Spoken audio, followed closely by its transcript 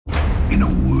in a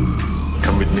world.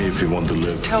 Come with me if you want to live.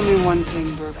 Just tell me one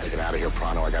thing, Burke. Get out of here,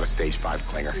 pronto. I got a stage 5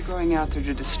 clinger. You're going out there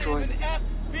to destroy them.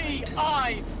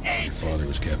 Your father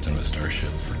was captain of a starship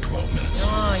for 12 minutes.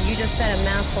 Oh, you just said a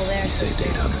mouthful there. He saved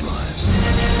 800 lives.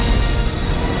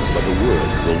 But the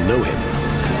world will know him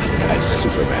as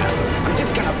Superman. I'm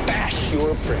just gonna bash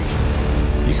your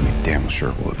brains. You can be damn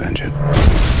sure we'll avenge it.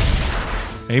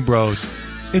 Hey, bros.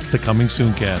 It's the Coming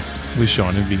Soon cast with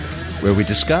Sean and Vito, where we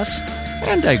discuss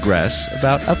and digress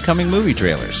about upcoming movie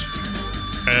trailers.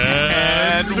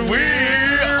 And we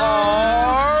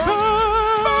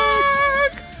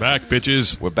back,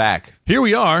 bitches. We're back. Here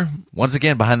we are. Once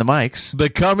again, behind the mics. The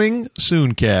Coming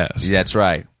Soon cast. That's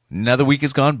right. Another week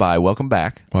has gone by. Welcome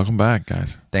back. Welcome back,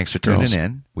 guys. Thanks for tuning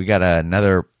in. We got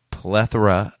another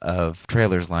plethora of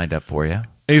trailers lined up for you.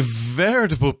 A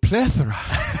veritable plethora.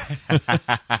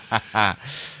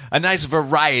 A nice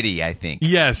variety, I think.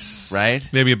 Yes. Right?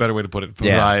 Maybe a better way to put it.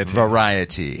 Variety. Yeah,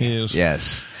 variety.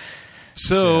 Yes.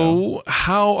 So,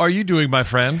 how are you doing, my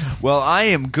friend? Well, I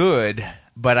am good,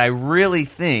 but I really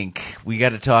think we got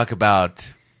to talk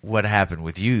about what happened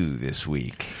with you this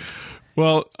week.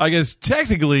 Well, I guess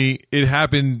technically it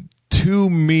happened to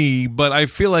me, but I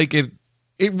feel like it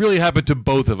really happened to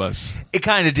both of us. It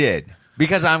kind of did,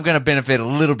 because I'm going to benefit a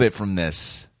little bit from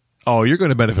this. Oh, you're going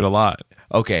to benefit a lot.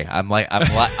 Okay, I'm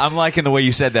liking the way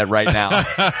you said that right now.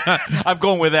 I'm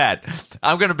going with that.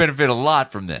 I'm going to benefit a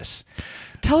lot from this.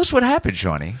 Tell us what happened,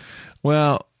 Shawnee.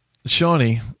 Well,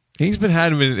 Shawnee, he's been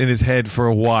having it in his head for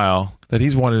a while that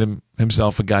he's wanted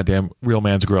himself a goddamn real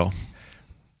man's grill.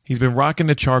 He's been rocking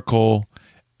the charcoal,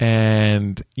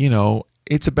 and, you know,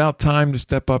 it's about time to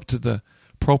step up to the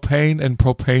propane and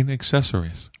propane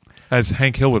accessories, as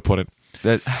Hank Hill would put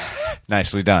it.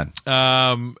 Nicely done.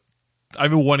 I've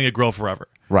been wanting a grill forever.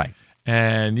 Right.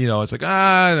 And, you know, it's like,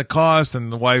 the cost, and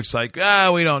the wife's like,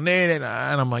 we don't need it.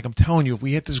 And I'm like, I'm telling you, if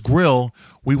we hit this grill,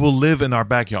 we will live in our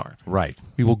backyard. Right.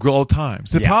 We will grill all the time.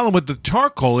 So the problem with the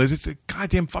charcoal is it's a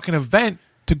goddamn fucking event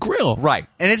to grill. Right.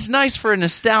 And it's nice for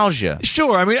nostalgia.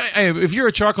 Sure. I mean, if you're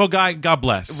a charcoal guy, God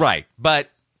bless. Right. But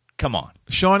come on.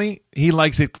 Shawnee, he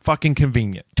likes it fucking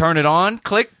convenient. Turn it on,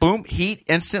 click, boom, heat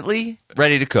instantly,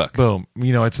 ready to cook. Boom.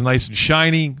 You know, it's nice and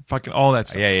shiny, fucking all that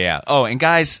stuff. Yeah. Oh, and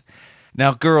guys,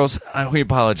 now girls, we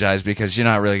apologize because you're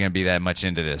not really going to be that much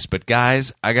into this. But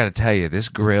guys, I got to tell you, this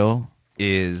grill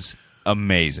is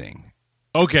amazing.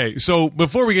 Okay, so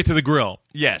before we get to the grill.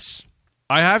 Yes.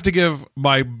 I have to give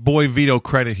my boy Vito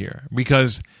credit here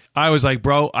because I was like,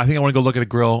 bro, I think I want to go look at a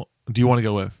grill. Do you want to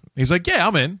go with? He's like, yeah,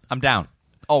 I'm in. I'm down.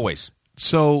 Always.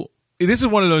 So this is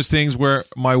one of those things where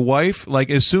my wife,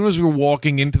 like, as soon as we're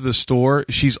walking into the store,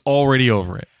 she's already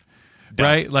over it. Done.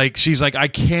 Right? Like, she's like, I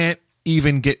can't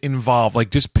even get involved. Like,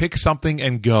 just pick something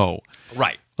and go.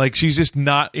 Right. Like, she's just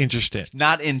not interested.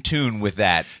 Not in tune with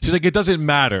that. She's like, it doesn't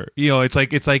matter. You know, it's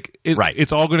like, right.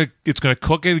 It's gonna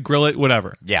cook it, grill it,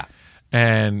 whatever. Yeah.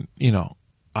 And, you know,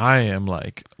 I am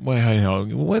like, well, you know,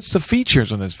 what's the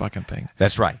features on this fucking thing?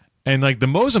 That's right. And, like, the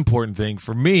most important thing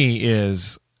for me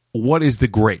is, what is the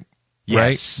grate? Yes.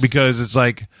 Right? Because it's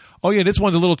like, oh, yeah, this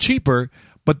one's a little cheaper,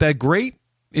 but that grate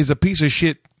is a piece of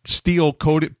shit steel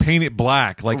coated, painted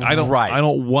black. Like, I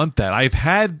don't want that. I've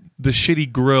had the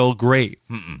shitty grill grate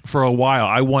for a while.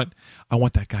 I want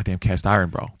that goddamn cast iron,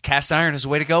 bro. Cast iron is the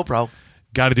way to go, bro.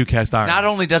 Got to do cast iron. Not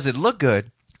only does it look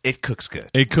good, it cooks good.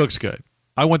 It cooks good.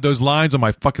 I want those lines on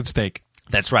my fucking steak.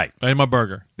 That's right. And my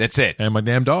burger. That's it. And my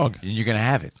damn dog. You're going to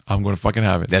have it. I'm going to fucking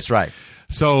have it. That's right.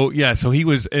 So, yeah, so he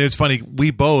was, and it's funny,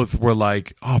 we both were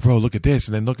like, oh, bro, look at this.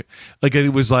 And then look at, like,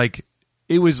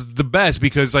 it was the best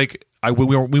because, like, we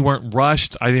weren't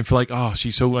rushed. I didn't feel like, oh,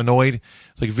 she's so annoyed.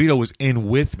 It's like Vito was in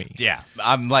with me. Yeah.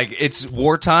 I'm like, it's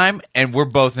wartime, and we're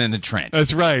both in the trench.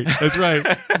 That's right. That's right.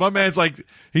 My man's like,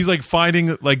 he's like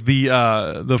finding like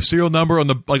the serial number on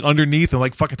the like underneath and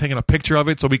like fucking taking a picture of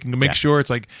it so we can make sure it's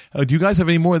like, do you guys have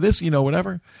any more of this? You know,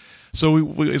 whatever.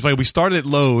 So it's like we started at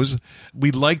Lowe's.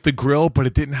 We liked the grill, but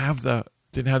it didn't have the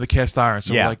cast iron.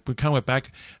 So we kind of went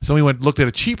back. So we looked at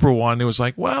a cheaper one. It was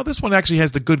like, well, this one actually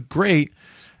has the good grate.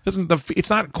 It's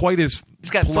not quite as It's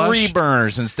got plush. 3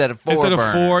 burners instead of 4 Instead of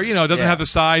burners. 4, you know, it doesn't have the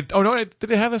side. Oh, no,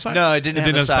 did it have the side? No, it didn't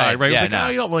have the side. Right? Yeah, It was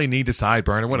like, you don't really need the side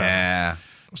burner, whatever. Yeah.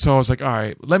 So I was like, all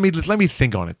right, let me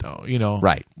think on it, though, you know.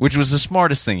 Right. Which was the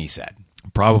smartest thing he said.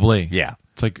 Probably. Yeah.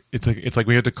 It's like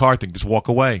we had the car thing. Just walk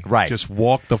away. Right. Just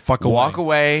walk the fuck away. Walk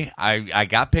away. I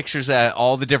got pictures of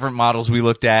all the different models we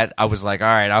looked at. I was like, all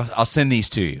right, I'll send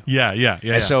these to you. Yeah.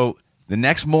 And so the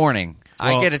next morning,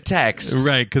 I get a text.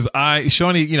 Right, because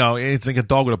Shawnee, you know, it's like a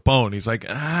dog with a bone. He's like,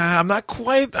 I'm not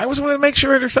quite, I just want to make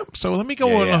sure there's something. So let me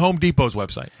go on Home Depot's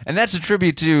website. And that's a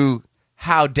tribute to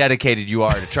how dedicated you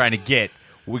are to trying to get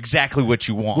exactly what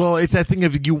you want. Well, it's that thing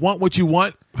of you want what you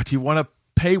want, but you want to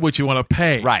pay what you want to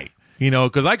pay. Right.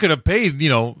 Because I could have paid,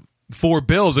 4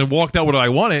 bills and walked out what I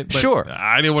wanted. But Sure.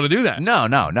 I didn't want to do that.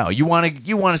 No. You want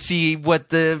to see what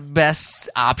the best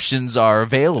options are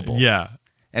available. Yeah.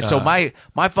 And so my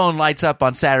phone lights up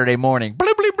on Saturday morning.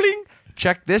 Bling, bling, bling.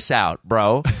 Check this out,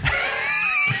 bro.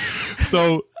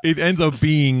 So it ends up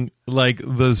being like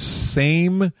the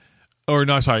same, or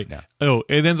no, sorry. No. Oh,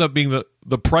 it ends up being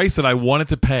the price that I wanted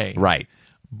to pay. Right.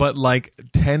 But like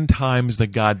 10 times the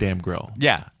goddamn grill.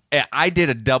 Yeah. I did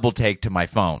a double take to my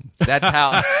phone. That's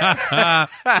how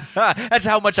that's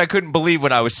how much I couldn't believe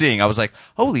what I was seeing. I was like,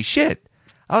 holy shit.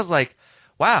 I was like,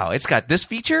 wow, it's got this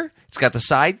feature. It's got the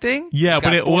side thing. Yeah, it's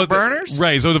got but four burners.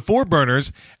 Right. So the 4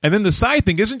 burners, and then the side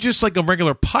thing isn't just like a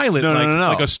regular pilot, No.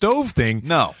 like a stove thing.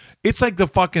 No. It's like the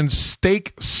fucking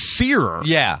steak searer.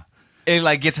 Yeah. It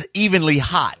like gets evenly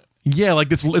hot. Yeah, like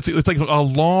it's like a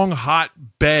long hot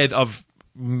bed of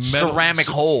metal, Ceramic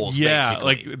holes, Yeah, basically.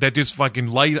 like that just fucking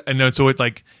light, and then so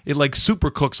it super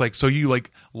cooks, like so you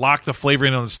like lock the flavor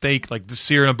in on the steak, like just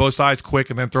sear it on both sides quick,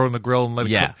 and then throw it in the grill and let it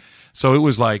Yeah. cook. So it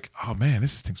was like, oh man,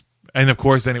 this thing's, and of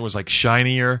course then it was like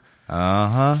shinier.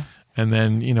 And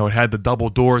then it had the double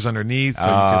doors underneath,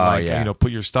 so you could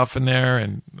put your stuff in there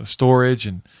and the storage.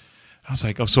 And I was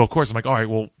like, oh, so of course I'm like, all right,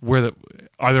 well,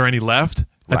 are there any left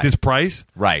at this price?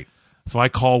 Right. So I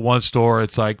call one store.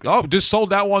 It's like, oh, just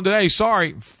sold that one today.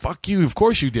 Sorry, fuck you. Of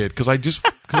course you did, because I just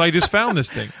found this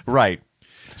thing. Right.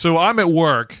 So I'm at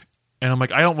work, and I'm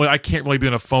like, I can't really be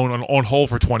on a phone on hold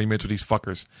for 20 minutes with these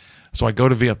fuckers. So I go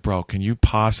to Via, bro. Can you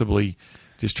possibly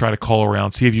just try to call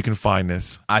around, see if you can find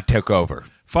this? I took over.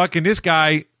 Fucking this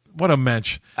guy, what a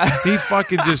mensch. He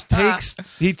fucking just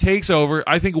takes over.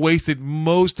 I think wasted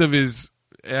most of his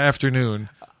afternoon.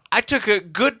 I took a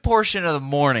good portion of the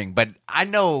morning, but I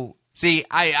know. See,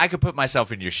 I could put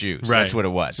myself in your shoes. Right. That's what it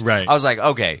was. Right. I was like,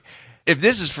 okay, if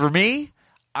this is for me,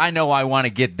 I know I want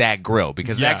to get that grill,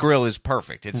 because Yeah. that grill is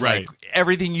perfect. It's Right. like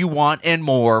everything you want and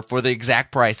more for the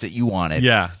exact price that you wanted.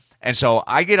 Yeah. And so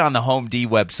I get on the Home D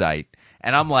website,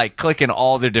 and I'm like clicking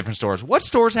all the different stores. What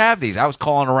stores have these? I was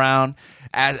calling around.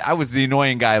 I was the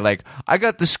annoying guy, like, I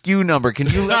got the SKU number. Can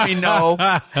you let me know?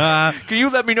 Can you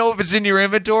let me know if it's in your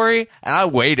inventory? And I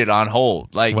waited on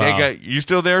hold. Like, Wow. they go, you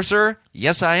still there, sir?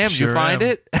 Yes, I am. Sure you find am.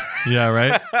 it? Yeah,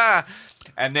 right?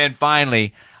 And then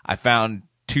finally, I found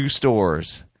 2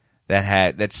 stores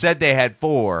that said they had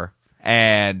 4,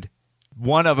 and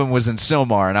one of them was in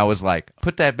Sylmar, and I was like,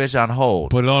 put that bitch on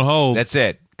hold. Put it on hold. That's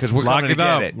it. Because we're Lock coming it to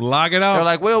up. get it. Lock it up. They're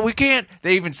like, well, we can't.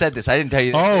 They even said this. I didn't tell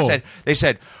you this. Oh. They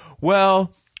said,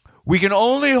 well, we can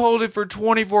only hold it for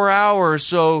 24 hours.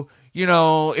 So,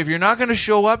 if you're not going to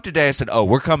show up today, I said, oh,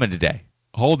 we're coming today.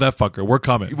 Hold that fucker. We're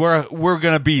coming. We're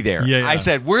going to be there. Yeah. I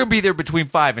said, we're going to be there between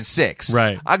 5 and 6.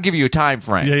 Right. I'll give you a time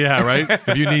frame. Yeah, right?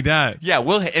 If you need that. Yeah,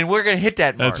 we're going to hit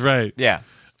that mark. That's right. Yeah.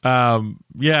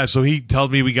 Yeah, so he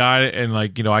tells me we got it, and I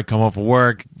come home from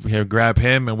work, we grab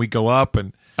him, and we go up,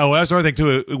 and that's the other thing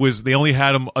too. It was they only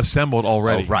had them assembled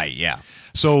already. Oh, right, yeah.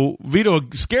 So Vito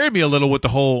scared me a little with the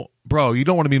whole, bro, you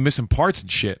don't want to be missing parts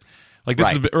and shit. Like this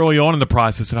Right. is a bit early on in the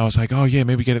process, and I was like, oh yeah,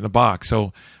 maybe get it in the box.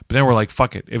 So, but then we're like,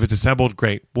 fuck it, if it's assembled,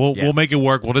 great. We'll make it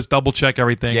work. We'll just double check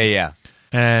everything. Yeah.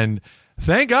 And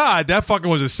thank God that fucking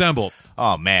was assembled.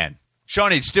 Oh, man.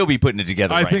 Shawnee'd still be putting it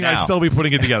together I right think now. I'd still be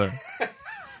putting it together.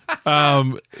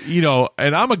 And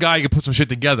I'm a guy who can put some shit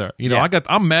together. Yeah.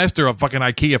 I'm master of fucking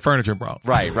IKEA furniture, bro.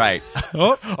 Right.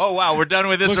 Oh, wow, we're done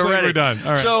with this Looks like already. we're done. All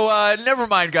right. So, never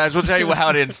mind, guys. We'll tell you how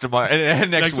it ends tomorrow,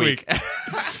 next week.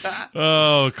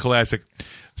 Oh, classic.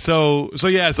 So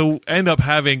end up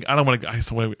having. I don't want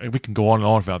to. We can go on and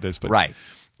on about this, but Right.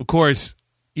 Of course,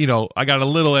 I got a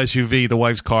little SUV. The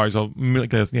wife's car is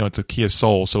it's a Kia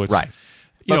Soul, so it's Right.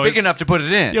 But big enough to put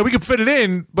it in. Yeah, we can fit it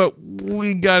in, but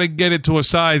we got to get it to a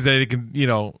size that it can,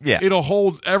 it'll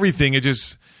hold everything. It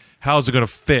just, how's it going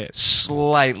to fit?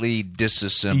 Slightly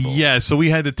disassembled. Yeah, so we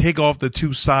had to take off the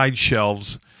 2 side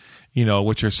shelves,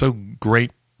 which are so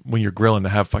great when you're grilling to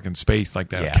have fucking space like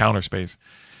that, Yeah. counter space.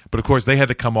 But of course, they had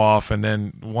to come off, and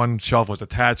then one shelf was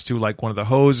attached to like one of the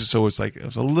hoses, so it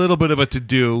was a little bit of a to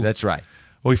do. That's right.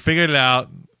 Well, we figured it out,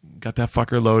 got that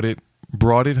fucker loaded,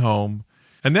 brought it home.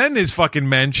 And then this fucking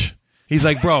mensch, he's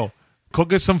like, bro,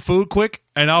 cook us some food quick,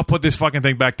 and I'll put this fucking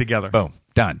thing back together. Boom.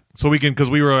 Done. So we can, because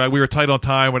we were tight on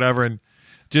time, whatever, and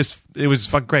just, it was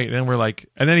fucking great. And then we're like,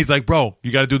 and then he's like, bro,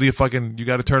 you got to do you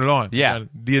got to turn it on. Yeah.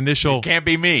 The initial. Can't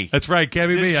be me. That's right, can't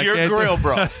be me. This I is your can't grill,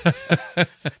 bro.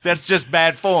 That's just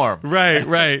bad form.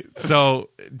 Right. So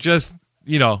just,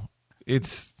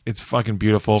 it's fucking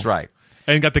beautiful. That's right.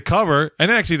 And got the cover.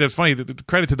 And actually, that's funny. The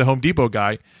credit to the Home Depot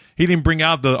guy. He didn't bring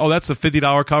out that's the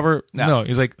 $50 cover. No.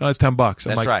 He's like, oh, it's $10. I'm That's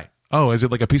like, right. Oh, is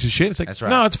it like a piece of shit? It's like, That's right.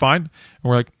 no, it's fine. And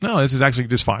we're like, no, this is actually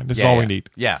just fine. This is all we need.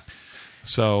 Yeah.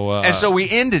 So, And so we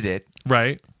ended it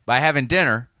right. by having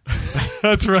dinner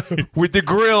That's right. with the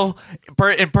grill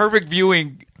in perfect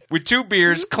viewing with 2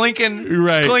 beers, clinking,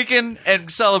 and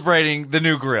celebrating the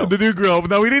new grill. The new grill.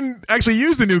 No, we didn't actually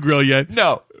use the new grill yet.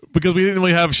 No. Because we didn't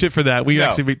really have shit for that. We No.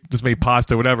 actually just made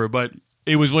pasta, whatever. But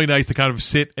it was really nice to kind of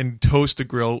sit and toast the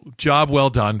grill. Job well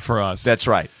done for us. That's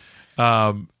right.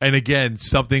 And again,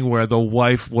 something where the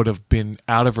wife would have been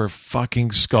out of her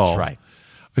fucking skull. That's right.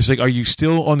 It's like, are you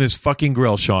still on this fucking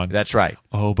grill, Sean? That's right.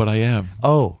 Oh, but I am.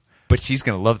 Oh, but she's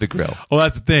going to love the grill. Oh,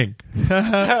 that's the thing.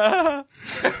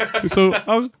 So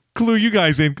I'll clue you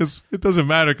guys in because it doesn't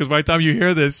matter because by the time you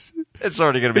hear this, It's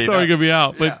already going to be it's already going to be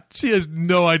out. But Yeah. she has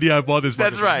no idea I bought this.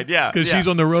 That's right, yeah, Because yeah. she's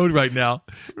on the road right now.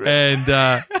 And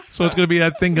so it's going to be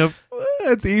that thing of,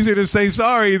 it's easier to say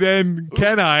sorry than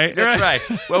can I? That's right.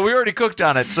 Well, we already cooked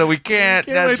on it, so we can't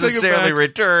Can't really take it necessarily back.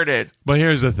 return it. But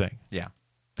here's the thing. Yeah,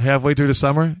 Halfway through the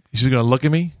summer, she's going to look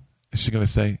at me and she's going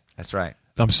to say, that's right.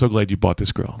 I'm so glad you bought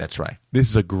this grill. That's right. This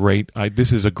is a great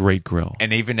grill.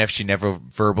 And even if she never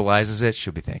verbalizes it,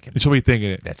 she'll be thinking. And she'll be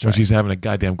thinking it That's when right. she's having a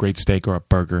goddamn great steak or a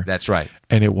burger. That's right.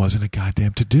 And it wasn't a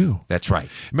goddamn to-do. That's right.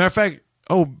 Matter of fact,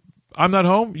 I'm not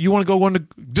home. You want to go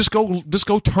just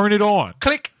go turn it on.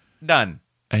 Click. Done.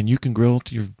 And you can grill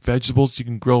to your vegetables. You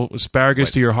can grill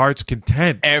asparagus to your heart's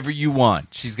content. Whatever you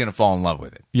want. She's going to fall in love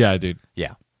with it. Yeah, dude.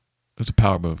 Yeah. It's a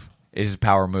power move. It is a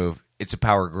power move. It's a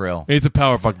power grill. It's a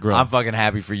power fucking grill. I'm fucking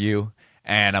happy for you,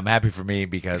 and I'm happy for me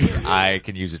because I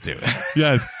can use it too.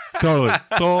 Yes,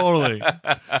 totally.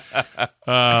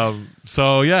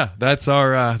 So yeah, that's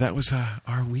that was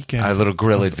our weekend. Our little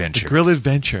grill adventure. The grill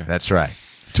adventure. That's right.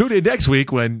 Tune in next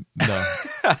week when. No.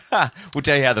 We'll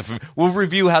tell you how we'll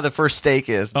review how the first steak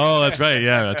is. Oh, that's right.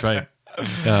 Yeah, that's right.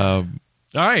 All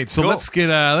right, so Cool. let's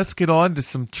get on to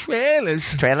some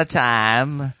trailers. Trailer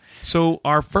time. So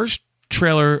our first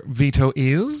trailer, Vito,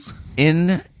 is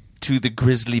Into the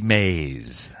Grizzly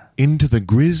Maze. Into the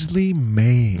Grizzly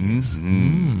Maze.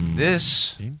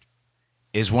 This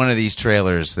is one of these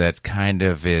trailers that kind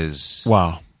of is,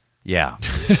 Wow. yeah,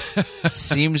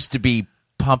 seems to be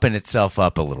pumping itself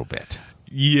up a little bit.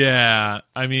 Yeah,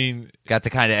 I mean, Got the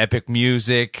kind of epic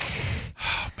music.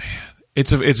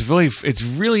 it's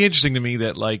really interesting to me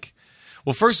that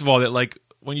well, first of all, that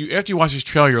after you watch this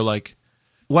trailer, you're like,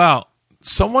 wow,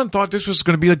 someone thought this was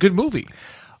going to be a good movie,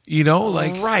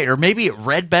 Right, or maybe it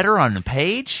read better on the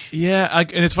page. Yeah,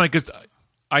 and it's funny because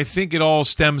I think it all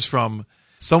stems from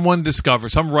some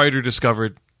writer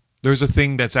discovered there's a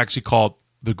thing that's actually called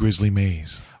the Grizzly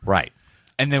Maze. Right.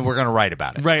 And then we're going to write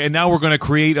about it. Right, and now we're going to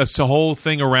create a whole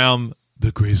thing around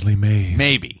the Grizzly Maze.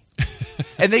 Maybe.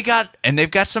 and they've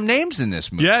got some names in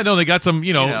this movie. Yeah, no, they got some,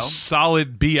 know.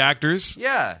 solid B actors.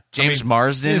 Yeah. James I mean,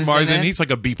 Marsden. James is Marsden, in it. he's like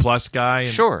a B+ guy. And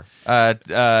Sure.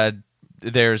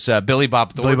 There's Billy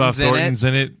Bob Thornton's, Billy Bob Thornton's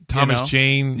in it. Thomas know.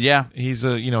 Jane. Yeah. He's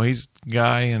he's a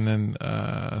guy, and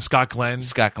then Scott Glenn.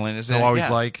 Scott Glenn is in I it. always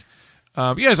yeah. like.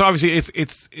 It's obviously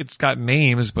it's got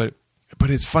names, but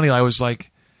it's funny. I was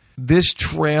like, this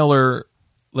trailer,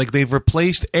 they've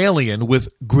replaced Alien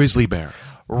with Grizzly Bear,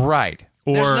 Right.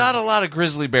 Or- There's not a lot of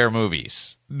grizzly bear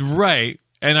movies. right?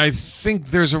 And I think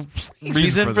there's a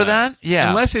Reason for that? Yeah.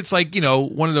 unless it's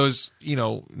one of those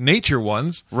nature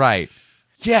ones. Right.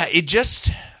 Yeah, it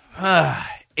just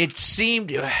it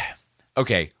seemed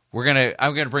okay,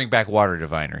 I'm gonna bring back Water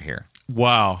Diviner here.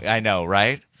 Wow, I know,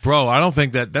 right? bro, I don't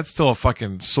think that's still a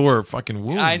fucking sore fucking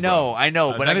wound. I know,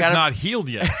 bro. but that I is gotta not healed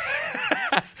yet.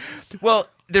 Well,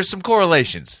 there's some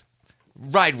correlations.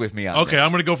 Ride with me on Okay, this.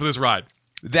 I'm gonna go for this ride.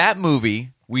 That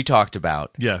movie we talked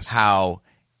about. Yes. How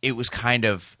it was kind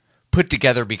of put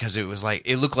together because it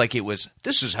looked like it was,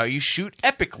 this is how you shoot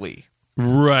epically.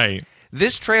 Right.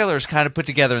 This trailer is kind of put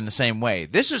together in the same way.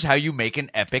 This is how you make an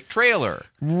epic trailer.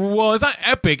 Well, it's not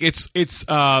epic. It's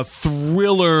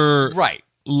thriller. Right.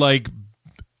 Like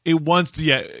it wants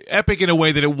to, epic in a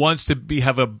way that it wants to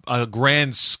have a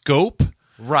grand scope,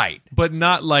 Right. but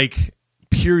not like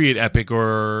period epic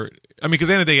because at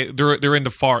the end of the day they're in the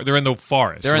forest. They're in the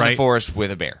right? forest with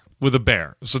a bear. With a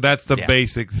bear. So that's the Yeah.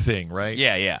 basic thing, right?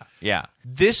 Yeah.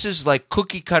 This is like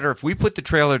cookie cutter. If we put the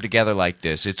trailer together like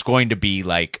this, it's going to be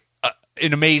like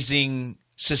an amazing,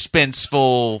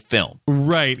 suspenseful film.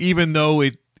 Right. Even though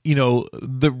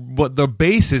what the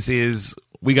basis is,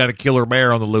 we got a killer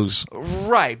bear on the loose.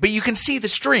 Right. But you can see the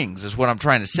strings, is what I'm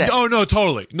trying to say. Oh no,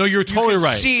 totally. No, you're totally you can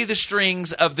right. see the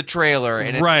strings of the trailer, and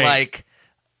it's Right. like,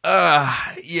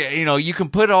 you can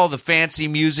put all the fancy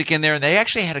music in there, and they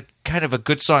actually had a kind of a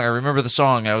good song. I remember the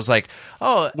song. I was like,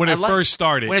 when it first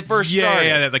started.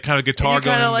 Yeah, that kind of guitar and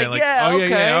you're going. Like,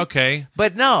 okay.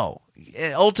 But no,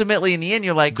 ultimately in the end,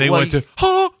 you're like, they went to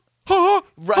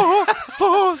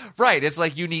right. It's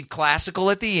like you need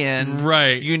classical at the end.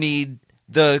 Right. You need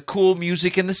the cool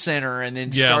music in the center, and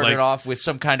then start it off with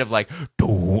some kind of like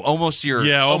almost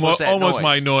almost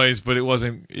my noise, but it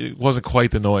wasn't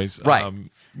quite the noise. Right.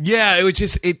 It was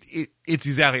just it's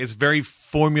exactly, it's very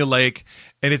formulaic,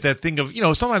 and it's that thing of,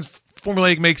 sometimes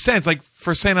formulaic makes sense. Like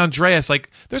for San Andreas, like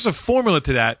there's a formula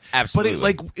to that.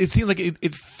 Absolutely. But it seemed like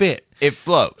it fit. It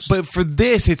flows. But for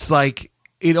this, it's like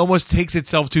it almost takes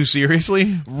itself too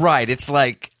seriously. Right. It's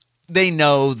like they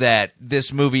know that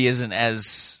this movie isn't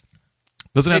as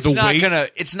doesn't have the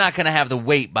weight. It's not gonna have the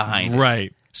weight behind it.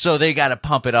 Right. So they got to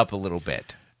pump it up a little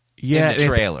bit. Yeah, in the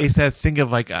trailer. It's that thing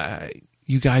of like,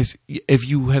 you guys, if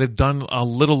you had done a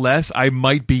little less, I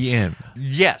might be in.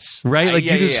 Yes. Right? Like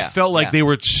you just felt like they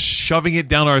were shoving it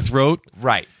down our throat.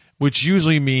 Right. Which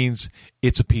usually means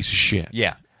it's a piece of shit.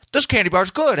 Yeah. This candy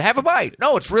bar's good. Have a bite.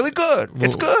 No, it's really good.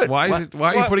 It's good. Why are you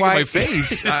putting it in my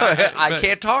face? I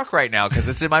can't talk right now because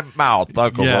it's in my mouth.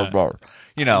 Yeah.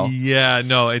 Yeah,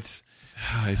 no, it's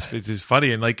just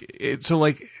funny, and like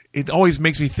it always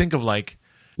makes me think of like,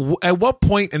 at what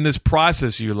point in this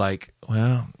process you're like,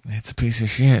 well, it's a piece of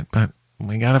shit, but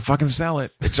we gotta fucking sell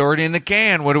it. It's already in the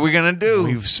can. What are we gonna do?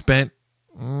 We've spent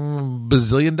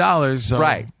bazillion dollars, so.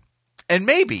 Right? And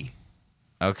maybe,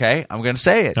 okay, I'm gonna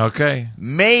say it. Okay,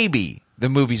 maybe the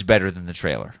movie's better than the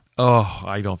trailer. Oh,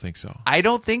 I don't think so. I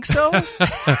don't think so.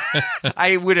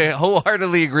 I would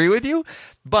wholeheartedly agree with you,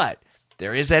 but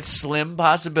there is that slim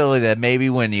possibility that maybe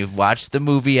when you've watched the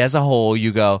movie as a whole,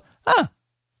 you go,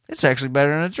 it's actually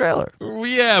better than a trailer.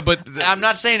 Yeah, but I'm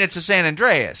not saying it's a San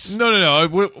Andreas. No.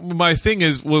 My thing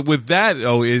is with that,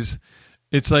 is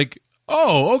it's like,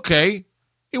 oh, okay,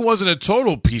 it wasn't a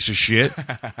total piece of shit.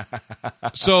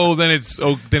 So then it's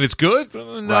good?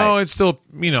 No, right. It's still,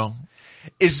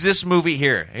 Is this movie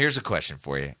here? Here's a question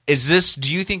for you.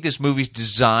 Do you think this movie's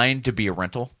designed to be a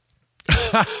rental?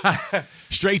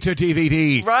 Straight to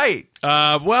DVD, right?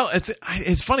 Well,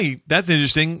 it's funny. That's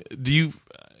interesting.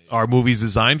 Are movies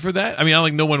designed for that? I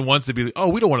mean, no one wants to be like, oh,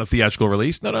 we don't want a theatrical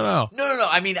release. No.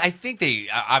 I mean, I think they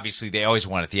always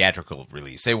want a theatrical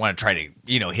release. They want to try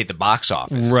to hit the box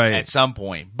office at some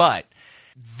point. But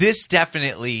this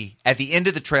definitely, at the end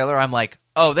of the trailer, I'm like,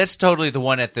 oh, that's totally the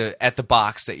one at the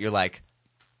box that you're like,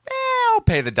 I'll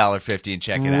pay the $1.50 and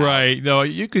check it out. Right? No,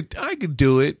 I could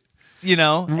do it.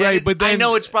 Right? But then, I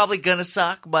know it's probably gonna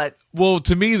suck, but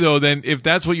to me though, then if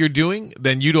that's what you're doing,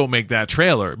 then you don't make that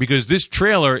trailer, because this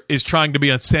trailer is trying to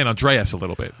be on San Andreas a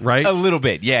little bit, right? A little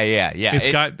bit, yeah.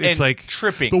 It's like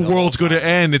tripping. The world's going to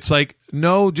end. It's like,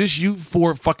 no, just you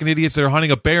four fucking idiots that are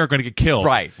hunting a bear are going to get killed,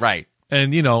 right?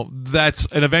 And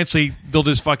and eventually they'll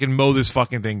just fucking mow this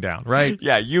fucking thing down, right?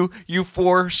 Yeah, you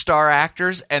 4-star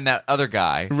actors and that other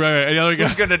guy, right? And the other guy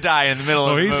who's gonna die in the middle of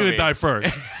the movie. He's gonna die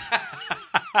first.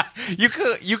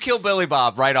 You kill Billy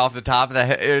Bob right off the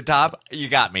top. You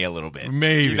got me a little bit.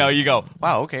 Maybe you go,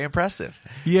 wow, okay, impressive.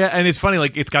 Yeah, and it's funny,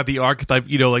 like it's got the archetype,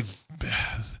 like.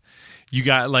 You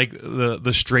got like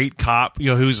the straight cop,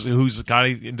 who's got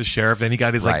the sheriff, and he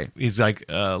got his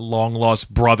long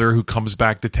lost brother who comes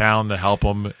back to town to help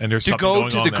him, and there's to something go going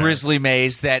to on the there. Grizzly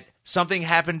Maze that something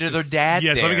happened to their dad.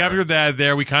 Yeah, there. something happened to their dad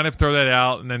there. We kind of throw that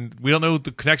out, and then we don't know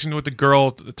the connection with the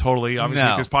girl totally.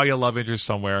 Obviously, there's probably a love interest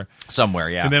somewhere.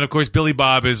 Yeah. And then of course Billy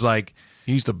Bob is like,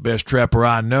 he's the best trapper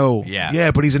I know.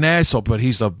 Yeah, but he's an asshole, but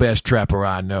he's the best trapper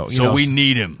I know. We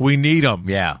need him. We need him.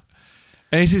 Yeah.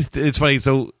 And it's funny.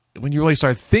 So when you really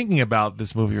start thinking about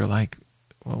this movie, you're like,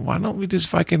 well, why don't we just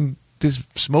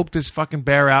smoke this fucking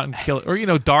bear out and kill it,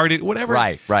 or dart it, whatever.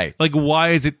 Right. Like,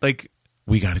 why is it like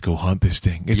we got to go hunt this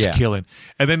thing? It's killing,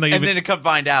 and then to come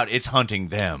find out it's hunting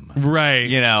them. Right.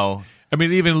 I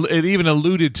mean, it even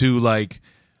alluded to like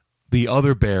the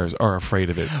other bears are afraid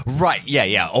of it. Right.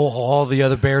 Yeah. Oh, all the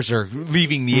other bears are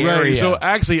leaving the area. So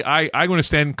actually, I'm going to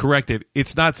stand corrected.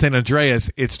 It's not San Andreas.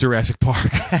 It's Jurassic Park.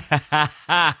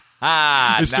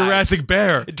 It's nice. Jurassic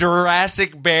Bear.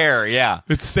 Jurassic Bear, yeah.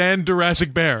 It's San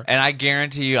Jurassic Bear. And I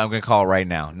guarantee you, I'm going to call it right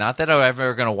now. Not that I'm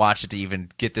ever going to watch it to even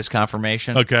get this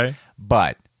confirmation. Okay.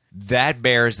 But that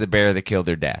bear is the bear that killed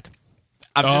their dad.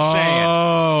 I'm just saying.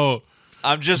 Oh.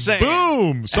 I'm just saying.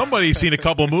 Boom! Somebody's seen a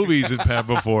couple movies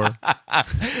before.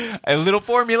 A little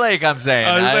formulaic, I'm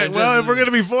saying. Well, if we're going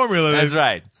to be formula, that's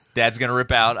right. Dad's gonna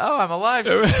rip out. Oh, I'm alive.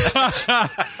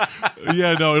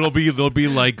 Yeah, no, there'll be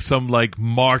like some like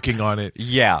marking on it.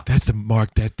 Yeah. That's the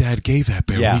mark that Dad gave that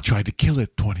bear Yeah. when he tried to kill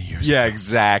it 20 years Yeah, ago.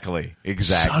 exactly.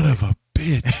 Son of a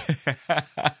bitch.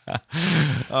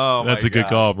 Oh, That's my a good gosh.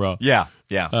 call, bro. Yeah,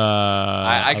 yeah.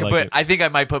 I could like put. it. I think I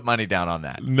might put money down on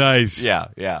that. Nice. Yeah,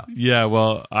 yeah. Yeah,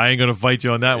 well, I ain't gonna fight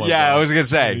you on that one. Yeah, bro. I was gonna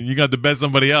say. You got to bet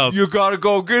somebody else. You gotta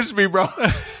go against me, bro.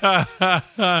 Nope.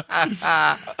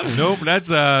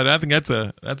 I think that's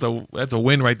a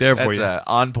win right there for That's you.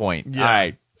 on point.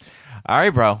 Yeah. All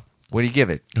right, bro. What do you give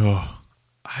it? Oh,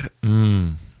 I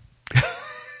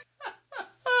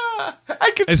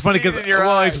can it's funny see it because in your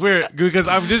eyes. it's weird because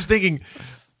I'm just thinking,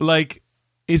 like,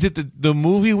 is it the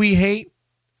movie we hate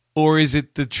or is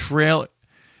it the trailer?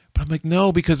 But I'm like,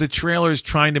 no, because the trailer is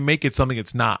trying to make it something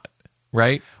it's not.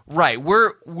 Right? Right.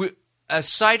 We're a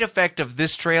side effect of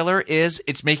this trailer is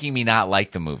it's making me not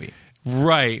like the movie,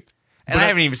 Right. and I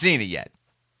haven't even seen it yet.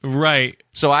 Right.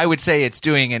 So I would say it's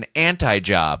doing an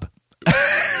anti-job.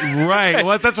 Right.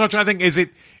 Well, that's what I'm trying to think.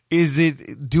 Is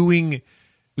it doing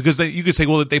because you could say,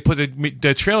 well, they put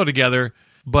the trailer together,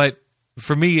 but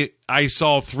for me, I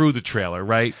saw through the trailer,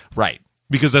 right? Right.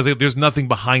 Because there's nothing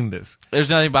behind this. There's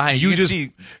nothing behind it. You can just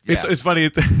see. it's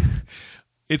funny.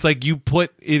 It's like you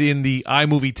put it in the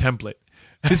iMovie template.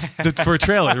 For a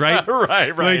trailer, right?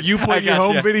 Right. Like you I put your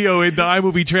gotcha. home video in the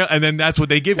iMovie trailer, and then that's what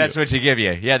they give That's you. what you give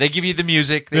you. Yeah, they give you the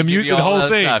music. They give you The all whole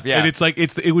that thing, Stuff. Yeah. and it's like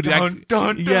it would Dun,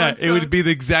 dun, yeah, dun, it would dun. be the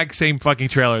exact same fucking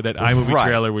trailer that iMovie Right,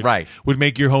 trailer would right. would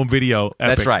make your home video epic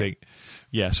That's right. thing.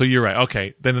 Yeah, so you're right.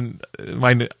 Okay, then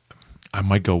I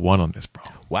might go 1 on this, bro.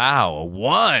 Wow, a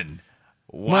 1.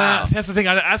 Wow. Well, that's the thing.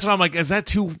 That's what I'm like. Is that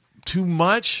too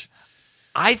much?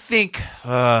 I think.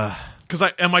 Because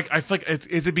I'm like, I feel like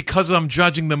is it because I'm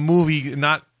judging the movie,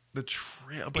 not the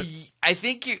trailer? But I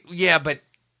think. Yeah, but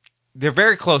they're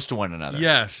very close to one another.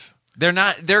 yes, They're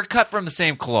not. They're cut from the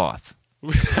same cloth.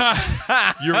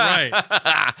 you're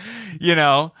right. You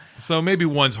know, So maybe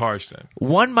 1's harsh then.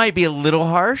 one might be a little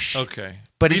harsh. Okay,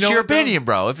 But You it's know your what, though? opinion,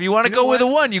 bro. If you want to You know go with a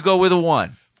what? 1, you go with a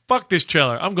 1. Fuck this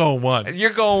trailer. I'm going 1. You're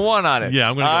going 1 on it. Yeah,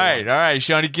 I'm gonna All go right, 1. all right.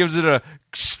 Shawnee gives it a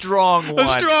strong 1. A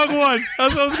strong 1.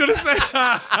 That's what I was gonna say.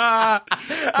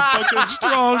 A fucking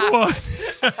strong 1.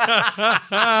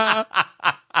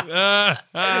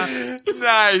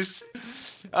 Nice.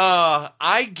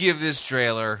 I give this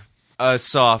trailer a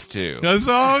soft 2. A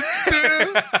song,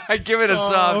 dude. I give it a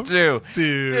soft 2.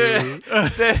 Dude.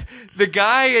 The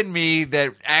guy in me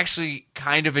that actually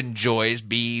kind of enjoys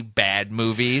bad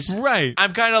movies. Right.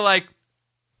 I'm kind of like,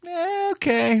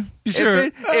 okay. Sure.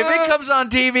 If it comes on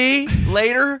TV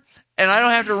later and I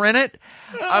don't have to rent it,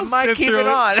 I might sit keep through it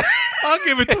on. I'll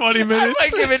give it 20 minutes. I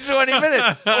might give it 20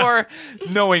 minutes. Or,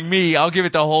 knowing me, I'll give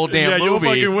it the whole damn Yeah, you movie.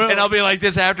 fucking will. And I'll be like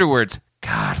this afterwards.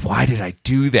 God, why did I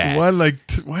do that? Why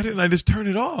didn't I just turn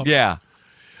it off? Yeah.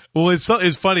 Well, it's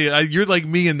funny. You're like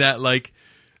me in that, like,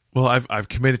 well, I've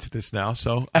committed to this now,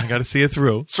 so I got to see it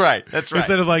through. That's right. That's right.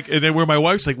 Instead of like, and then where my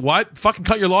wife's like, "What? Fucking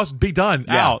cut your loss, be done,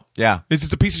 Yeah. out." Yeah. It's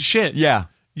just a piece of shit. Yeah.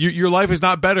 Your life is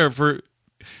not better for,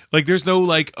 like, there's no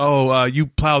like, you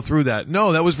plowed through that.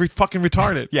 No, that was fucking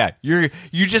retarded. Yeah. You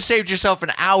just saved yourself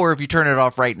an hour if you turn it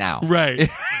off right now. Right.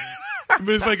 But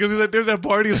it's like there's that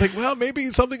party. It's like, well,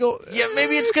 maybe something will. Yeah,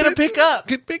 maybe it's gonna pick up.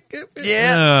 Could pick up.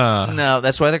 Yeah. No,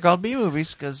 that's why they're called B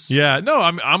movies, because Yeah, no,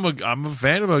 I'm a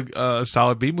fan of a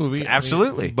solid B movie.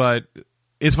 Absolutely. But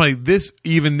it's funny.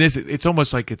 It's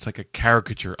almost like it's like a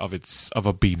caricature of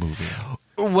a B movie.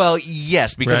 Well,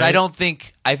 yes, because Right?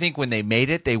 I think when they made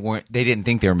it, they didn't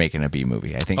think they were making a B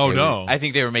movie. I think I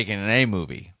think they were making an A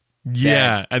movie.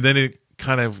 Yeah, and then it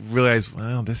kind of realized,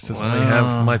 well, this doesn't really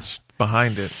have much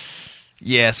behind it.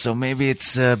 Yeah, so maybe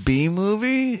it's a B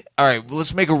movie. All right, well,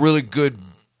 let's make a really good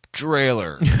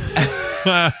trailer.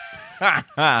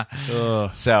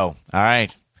 So, all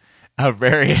right, a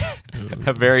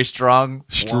very strong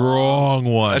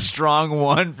One. a strong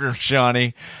 1 from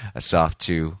Shawnee, a soft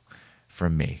 2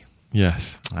 from me.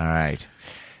 Yes, All right.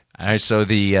 So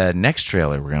the next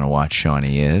trailer we're gonna watch,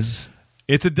 Shawnee, is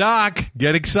it's a doc.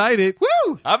 Get excited.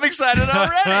 Woo! I'm excited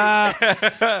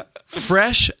already.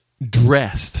 Fresh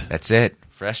Dressed. That's it.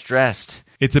 Fresh dressed.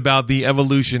 It's about the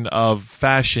evolution of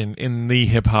fashion in the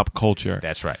hip hop culture.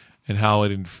 That's right. And how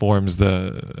it informs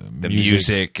the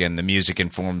Music and the music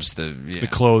informs the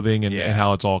clothing, and Yeah.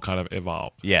 how it's all kind of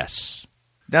evolved. Yes.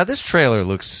 Now this trailer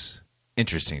looks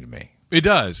interesting to me. It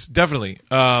does, definitely.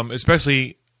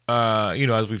 Especially,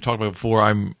 as we've talked about before,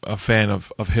 I'm a fan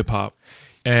of hip hop.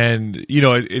 And,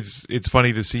 it's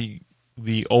funny to see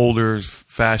the older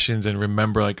fashions and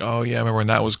remember, like, oh, yeah, I remember when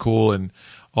that was cool and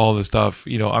all this stuff.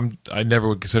 I never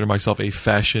would consider myself a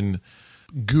fashion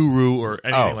guru or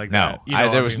anything like no. that. You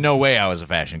know, There was no way I was a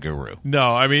fashion guru.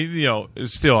 No, I mean,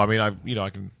 still, I mean,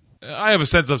 I have a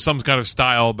sense of some kind of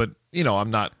style, but I'm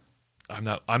not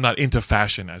into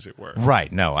fashion, as it were.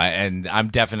 Right. No, and I'm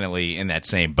definitely in that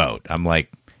same boat. I'm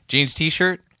like, jeans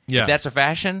T-shirt? Yeah. If that's a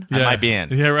fashion, Yeah. I might be in.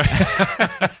 Yeah, right.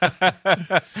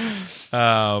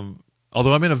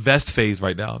 Although I'm in a vest phase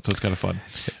right now, so it's kind of fun.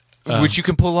 Which you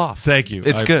can pull off. Thank you.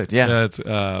 It's good, yeah. It's,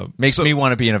 Makes me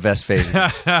want to be in a vest phase.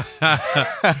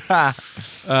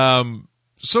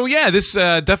 So yeah, this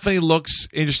definitely looks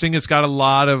interesting. It's got a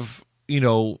lot of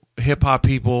hip hop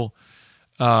people.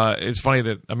 It's funny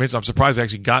that I'm surprised they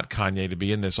actually got Kanye to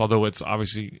be in this, although it's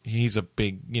obviously he's a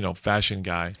big fashion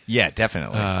guy. Yeah,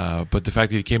 definitely. But the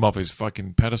fact that he came off his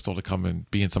fucking pedestal to come and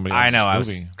be in somebody else's I know.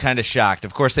 movie. I was kind of shocked.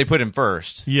 Of course, they put him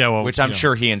first. Yeah, well, which I'm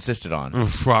sure he insisted on.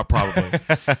 Probably.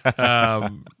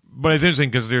 But it's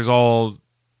interesting because there's all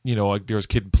like there was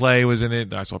Kid Play was in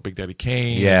it. I saw Big Daddy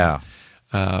Kane. Yeah.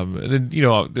 And then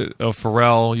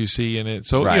Pharrell you see in it.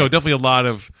 So Right. definitely a lot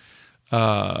of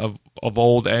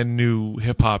old and new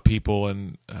hip hop people,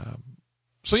 and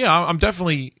so yeah, I'm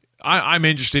definitely I'm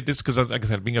interested. This because, like I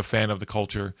said, being a fan of the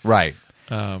culture, Right.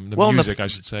 the Well, music, I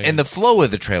should say, And the flow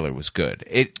of the trailer was good.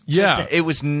 It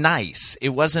was nice. It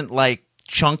wasn't like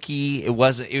chunky. It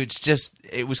was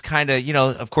kind of,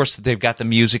 of course they've got the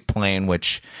music playing,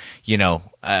 which,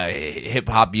 hip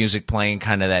hop music playing,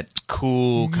 kind of that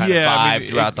cool kind of vibe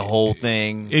throughout the whole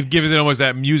thing. It gives it almost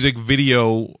that music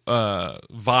video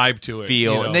vibe to it.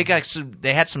 Feel. And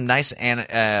they had some nice,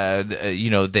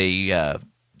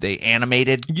 they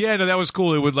animated. Yeah, no, that was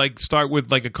cool. It would like start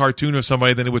with like a cartoon of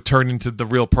somebody, then it would turn into the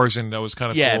real person. That was kind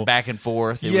of cool. Back and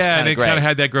forth. It was and it great. kind of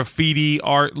had that graffiti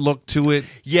art look to it.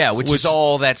 Yeah, which is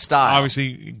all that style.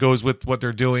 Obviously goes with what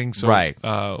they're doing. So, Right.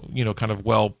 Kind of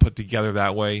well put together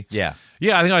that way. Yeah.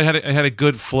 Yeah, I think it had a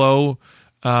good flow.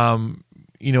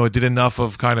 It did enough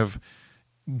of kind of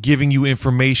giving you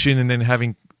information and then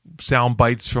having sound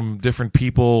bites from different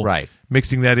people. Right.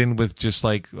 Mixing that in with just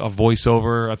like a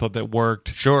voiceover. I thought that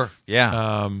worked. Sure.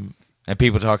 Yeah. And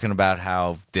people talking about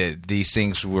how these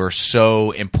things were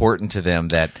so important to them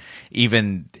that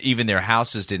even their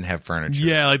houses didn't have furniture.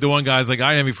 Yeah, like the one guy's like,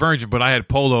 I didn't have any furniture, but I had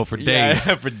polo for days.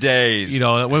 Yeah, for days.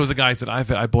 What was the guy said?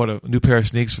 I bought a new pair of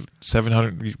sneaks for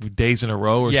 700 days in a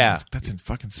row or Yeah. something. That's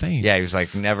fucking insane. Yeah, he was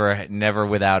like, never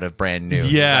without a brand new. Yeah. He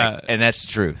was like, and that's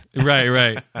the truth.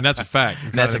 Right. And that's a fact.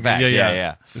 That's a fact.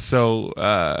 Yeah. So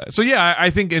yeah, I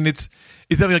think, and it's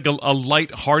definitely like a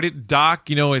light-hearted doc.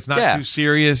 It's not too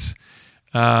serious.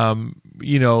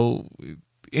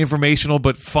 Informational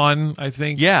but fun, I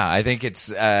think. Yeah, I think it's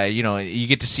you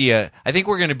get to see I think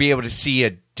we're going to be able to see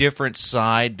a different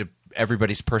side to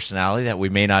everybody's personality that we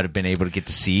may not have been able to get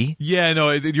to see. Yeah,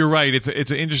 no, you're right. It's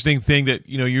an interesting thing that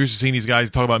you're used to seeing these guys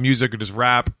talk about music or just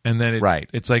rap, and then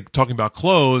it's like talking about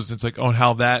clothes. It's like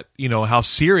how that how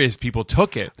serious people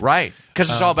took it. Right, because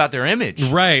it's all about their image.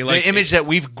 Right, like the image that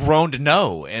we've grown to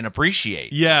know and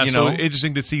appreciate. Yeah, you so know?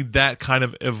 interesting to see that kind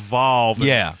of evolve.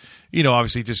 Yeah. And,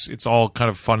 obviously just it's all kind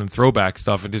of fun and throwback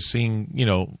stuff, and just seeing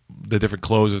the different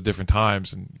clothes at different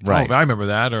times, and Right. I remember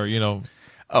that, or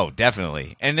Oh,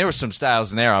 definitely. And there were some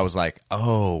styles in there. I was like,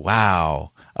 oh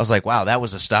wow. I was like, wow, that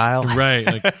was a style. right,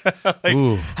 like,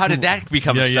 ooh, How did that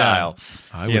become a style?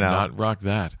 I would not rock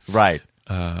that. Right.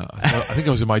 I think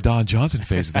I was in my Don Johnson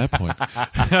phase at that point.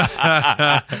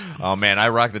 Oh man, I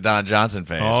rocked the Don Johnson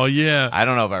phase. Oh yeah. I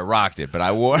don't know if I rocked it, but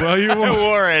I wore. Well, you wore- I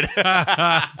wore it.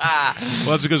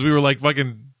 Well, that's because we were like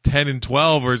fucking 10 and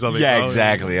 12 or something. Yeah, Oh,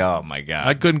 exactly. Oh my god.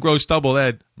 I couldn't grow stubble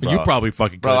then. You Bro. probably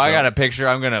fucking could. Bro, I got a picture.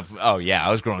 I'm gonna. Oh yeah,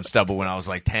 I was growing stubble when I was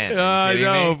like 10. I Are you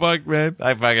kidding know, me? fuck, man.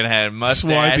 I fucking had a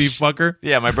mustache. Swipey fucker.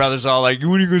 Yeah, my brother's all like,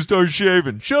 "When are you gonna start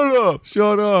shaving?" Shut up.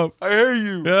 Shut up. I hate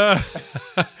you. Yeah.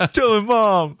 Tell him,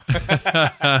 mom.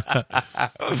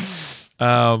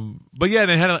 But yeah,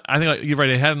 they had. I think you're right.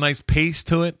 It had a nice pace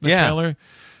to it. The Yeah. trailer,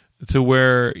 to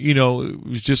where it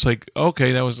was just like,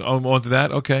 okay, that was on to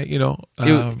that. Okay,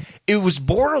 It was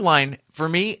borderline for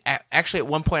me. Actually, at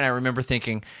one point, I remember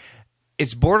thinking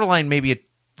it's borderline, maybe a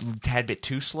tad bit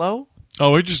too slow.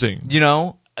 Oh, interesting.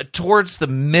 Towards the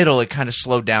middle, it kind of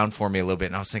slowed down for me a little bit,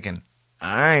 and I was thinking, all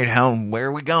right, where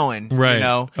are we going? Right.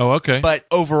 Oh, okay. But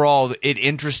overall, it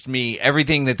interests me.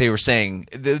 Everything that they were saying,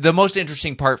 the most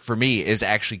interesting part for me is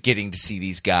actually getting to see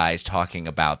these guys talking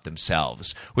about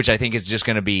themselves, which I think is just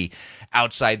going to be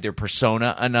outside their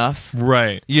persona enough.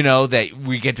 Right. That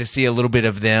we get to see a little bit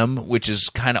of them, which is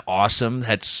kind of awesome.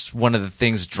 That's one of the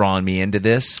things drawing me into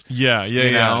this. Yeah. You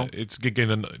know? It's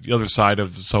getting the other side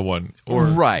of someone, or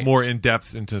Right. more in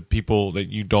depth into people that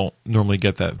you don't normally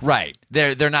get that. Right.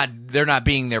 they're not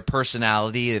being their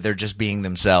personality. They're just being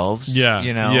themselves. Yeah,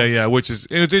 you know. Yeah. Which is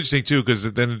it's interesting too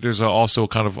because then there's also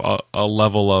kind of a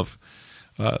level of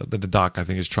that the doc I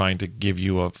think is trying to give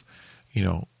you of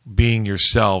being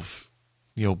yourself,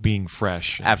 being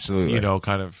fresh, Absolutely.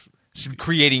 Kind of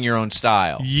Creating your own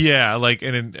style. Yeah, like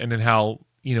and then how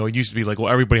it used to be like,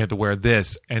 well, everybody had to wear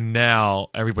this, and now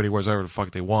everybody wears whatever the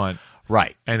fuck they want,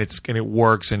 Right. and it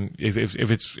works, and if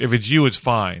it's you, it's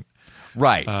fine.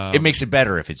 Right. It makes it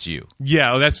better if it's you.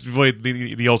 Yeah, that's really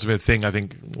the ultimate thing I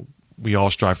think we all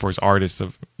strive for as artists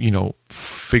of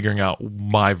figuring out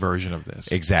my version of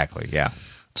this. Exactly. Yeah.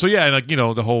 So yeah, and like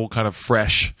the whole kind of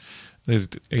fresh.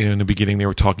 In the beginning, they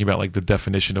were talking about like the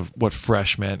definition of what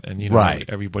fresh meant, and Right.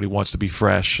 everybody wants to be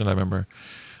fresh. And I remember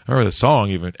the song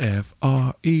even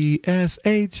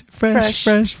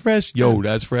fresh. Yo,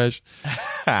 that's fresh.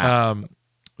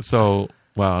 So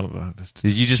wow, I don't know.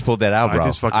 You just pulled that out, I bro.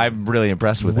 just fucking I'm really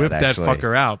impressed with whip that. that Actually.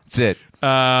 fucker out. That's it.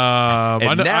 And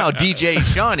And now DJ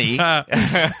Shawnee.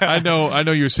 I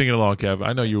know you're singing along, Kev.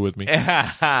 I know you're with me.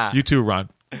 You too, Ron.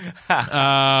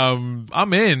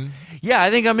 I'm in. Yeah,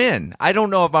 I think I'm in. I don't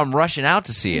know if I'm rushing out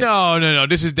to see it. No.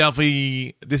 This is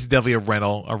definitely a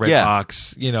rental, a red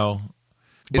box. Is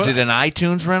it an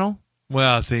iTunes rental?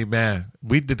 Well, see, man,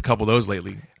 we did a couple of those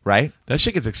lately. Right? That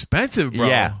shit gets expensive, bro.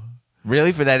 Yeah.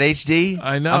 Really, for that HD?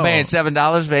 I know. I'm paying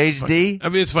 $7 for HD. I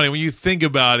mean, it's funny when you think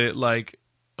about it. Like,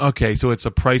 okay, so it's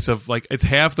a price of it's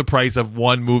half the price of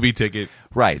one movie ticket.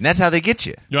 Right, and that's how they get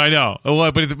you. I know.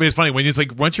 Well, but it's funny when it's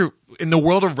like once you're in the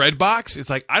world of Redbox, it's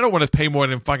like I don't want to pay more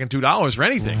than fucking $2 for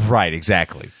anything. Right,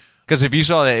 exactly. Because if you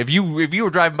saw that, if you were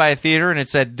driving by a theater and it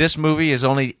said this movie is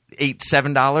only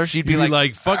 $7, you'd be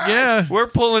like, fuck yeah, we're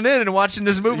pulling in and watching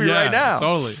this movie Yeah, right now.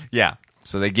 totally. Yeah,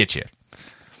 so they get you.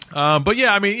 But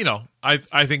yeah, I mean,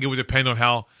 I think it would depend on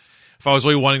how. If I was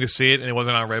really wanting to see it and it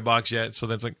wasn't on Redbox yet, so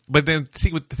that's like. But then, see,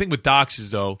 the thing with docs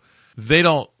is though, they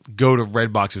don't go to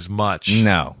Redbox as much.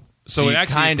 No. So it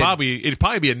actually it'd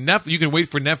probably be a Netflix. You can wait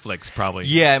for Netflix probably.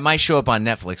 Yeah, it might show up on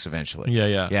Netflix eventually.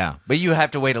 Yeah. But you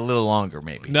have to wait a little longer,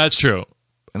 maybe, That's true.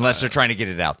 unless they're trying to get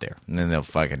it out there, and then they'll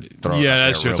fucking throw it. Yeah, out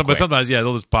that's there true. real But quick. sometimes,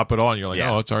 they'll just pop it on. You're like,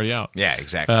 Yeah. oh, it's already out. Yeah,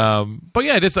 exactly. But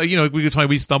yeah, this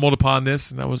we stumbled upon this,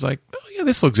 and I was like, oh yeah,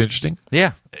 this looks interesting.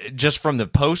 Yeah, just from the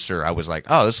poster, I was like,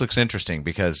 "Oh, this looks interesting,"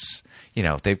 because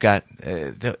they've got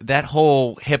that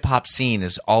whole hip hop scene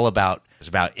is all about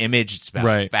image, it's about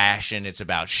Right. fashion, it's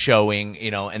about showing,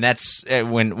 and that's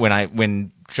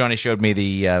when Johnny showed me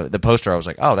the poster, I was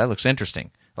like, "Oh, that looks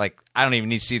interesting." Like I don't even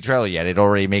need to see the trailer yet; it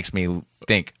already makes me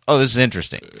think, "Oh, this is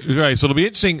interesting." Right. So it'll be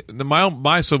interesting.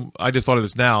 So I just thought of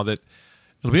this now that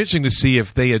it'll be interesting to see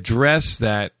if they address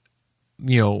that.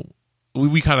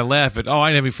 We kind of laugh at, I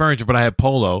didn't have any furniture, but I had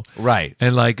polo. Right.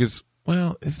 And is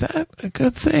that a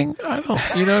good thing? I don't,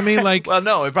 you know what I mean? Like, Well,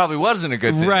 no, it probably wasn't a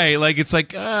good thing. right. Like, it's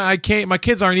like, I can't, my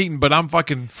kids aren't eating, but I'm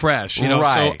fucking fresh,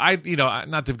 Right. So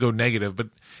not to go negative, but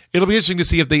it'll be interesting to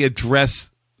see if they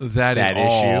address that at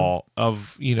issue all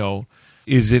of,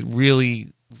 is it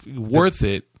really worth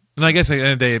it? And I guess at the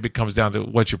end of the day, it comes down to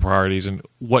what's your priorities and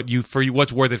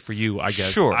what's worth it for you, I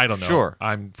guess. Sure, I don't know. sure.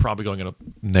 I'm probably going in a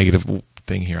negative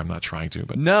thing here. I'm not trying to,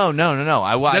 but No. I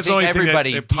that's the think only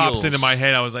everybody thing that pops deals- into my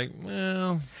head. I was like,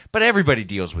 well, But everybody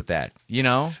deals with that,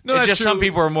 No, it's that's just some true.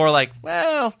 people are more like,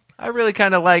 well, I really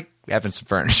kind of like having some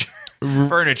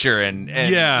furniture and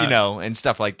Yeah. and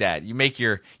stuff like that. You make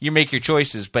your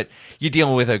choices, but you're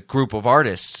dealing with a group of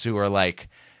artists who are like,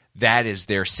 that is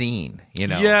their scene,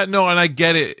 yeah, no, and I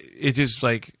get it. It's just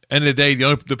like, end of the day,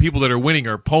 the people that are winning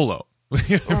are polo.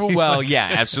 You know what I mean? Well, yeah,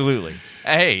 absolutely.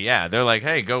 Hey, yeah, they're like,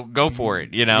 hey, go for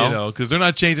it, because they're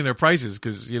not changing their prices,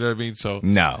 because you know what I mean. So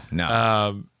No.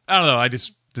 I don't know.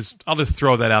 I'll just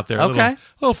throw that out there. Okay. A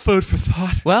little food for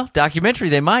thought. Well, documentary,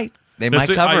 they might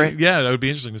cover it, Yeah, that would be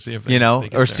interesting to see if they get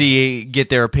or there. get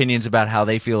their opinions about how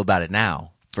they feel about it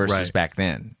now versus Right. back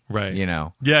then, Right.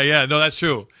 Yeah, No, that's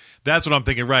true. That's what I'm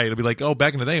thinking. Right. It'll be like,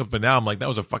 back in the day, but now I'm like, that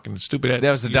was a fucking stupid.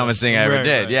 that was the dumbest thing I ever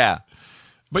did. Right. Yeah.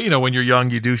 But when you're young,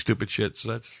 you do stupid shit.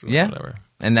 So that's Yeah. whatever.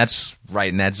 And that's right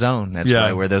in that zone. That's Yeah.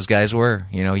 right where those guys were.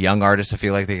 Young artists that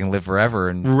feel like they can live forever.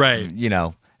 And Right.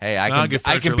 hey, I'll get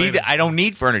I can furniture be later. I don't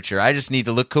need furniture. I just need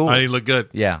to look cool. I need to look good.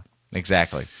 Yeah,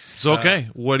 exactly. So okay,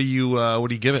 what do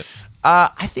you give it?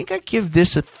 I think I give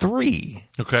this a 3.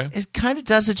 Okay. It kind of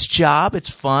does its job. It's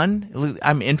fun.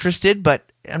 I'm interested, but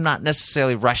I'm not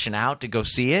necessarily rushing out to go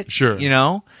see it. Sure.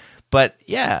 But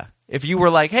yeah, if you were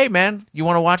like, hey man, you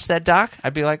want to watch that doc?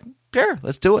 I'd be like, sure,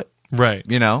 let's do it. Right.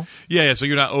 Yeah. So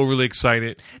you're not overly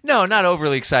excited. No, not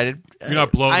overly excited. You're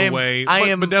not blown I am- away. I but,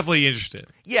 am, but definitely interested.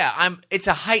 Yeah, it's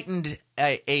a heightened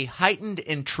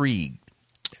intrigue.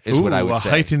 is what I would a say.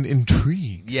 heightened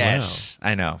intrigue. Yes,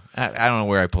 I know. I don't know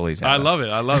where I pull these out. I love it.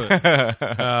 I love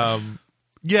it.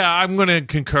 Yeah, I'm going to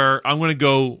concur. I'm going to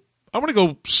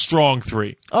go strong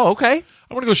 3. Oh, okay. I'm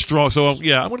going to go strong. So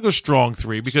yeah, I'm going to go strong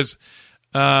 3 because,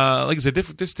 like I said,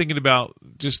 just thinking about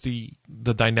just the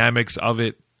dynamics of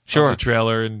it, Sure. of the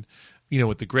trailer, and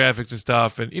with the graphics and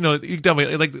stuff, and you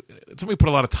definitely like somebody put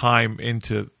a lot of time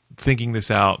into thinking this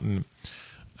out, and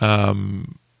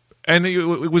it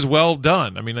was well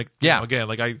done. I mean, like again,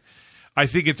 like I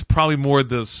think it's probably more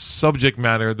the subject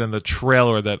matter than the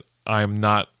trailer that I'm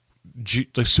not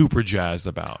like super jazzed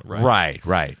about. Right.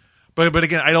 But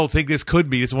again, I don't think this could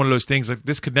be. It's one of those things like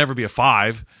this could never be a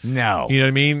 5. No. You know what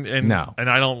I mean? And No. And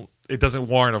I don't. It doesn't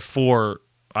warrant a 4.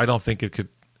 I don't think it could.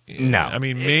 No. I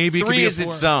mean, maybe it could 3 be a is 4.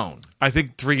 its own. I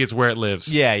think 3 is where it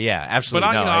lives. Yeah, absolutely.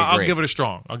 But I I'll agree. give it a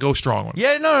strong. I'll go strong one.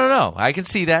 Yeah, no. I can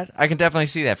see that. I can definitely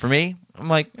see that. For me, I'm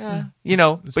like,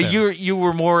 but you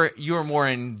were more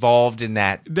involved in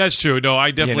that. That's true. No,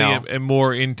 I definitely am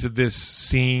more into this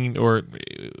scene, or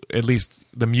at least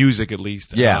the music, at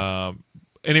least. Yeah.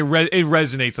 And it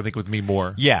resonates, I think, with me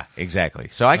more. Yeah, exactly.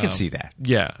 So I can see that.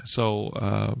 Yeah.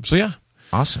 So yeah,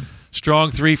 Awesome. strong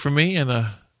 3 from me, and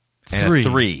a 3, And a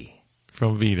 3.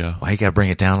 from Vito. Why you got to bring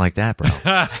it down like that, bro?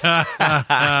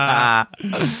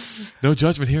 No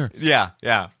judgment here. Yeah.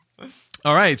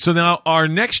 All right. So now our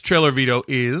next trailer, Vito,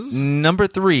 is Number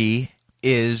 3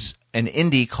 is an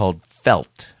indie called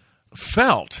Felt.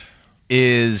 Felt.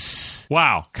 Is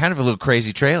Wow. kind of a little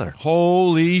crazy trailer,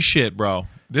 Holy shit, bro.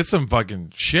 This some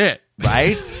fucking shit.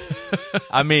 right?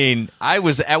 I mean,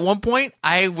 at one point,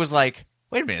 I was like,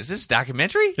 wait a minute, is this a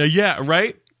documentary? Yeah,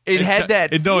 right? It had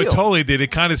that No, it feel. totally did.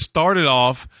 It kind of started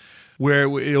off where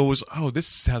it was,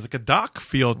 this has like a doc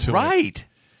feel to it. Right.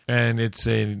 And it's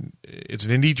an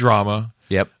indie drama.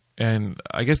 Yep. And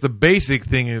I guess the basic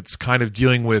thing it's kind of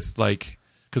dealing with, like,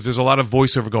 because there's a lot of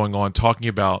voiceover going on talking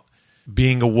about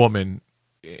being a woman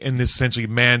in this essentially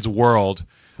man's world.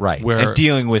 Right. Where And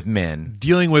dealing with men.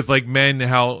 dealing with like men,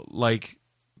 how like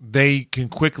they can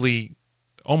quickly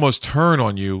almost turn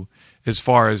on you as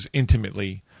far as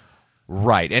intimately.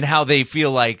 Right. And how they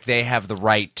feel like they have the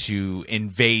right to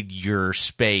invade your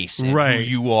space and Right. who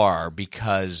you are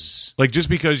because Like just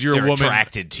because you're they're a woman,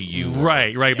 attracted to you.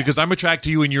 right? Yeah. Because I'm attracted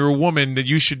to you and you're a woman, then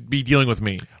you should be dealing with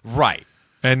me. Right.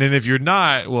 And then if you're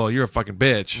not, well, you're a fucking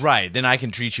bitch. Right. Then I can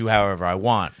treat you however I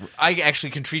want. I actually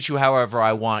can treat you however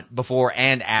I want before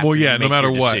and after Well, yeah, you no make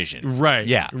matter your what. decision. Right.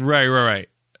 Yeah. Right.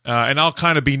 And I'll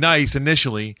kind of be nice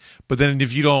initially, but then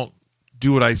if you don't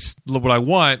do what I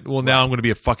want, well, now I'm going to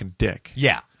be a fucking dick.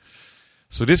 Yeah.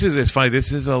 So it's funny.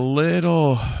 This is a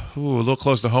little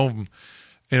close to home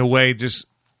in a way. Just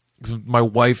 'cause my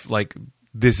wife, like,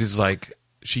 this is like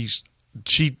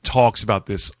she talks about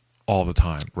this all the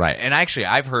time. Right. And actually,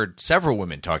 I've heard several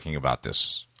women talking about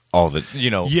this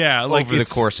Yeah, like over the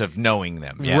it's- course of knowing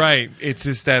them. Yes. Right. It's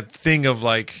just that thing of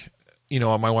like,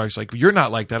 my wife's like, you're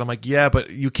not like that. I'm like, yeah,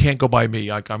 but you can't go by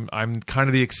me. Like I'm kind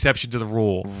of the exception to the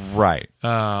rule. Right.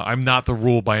 I'm not the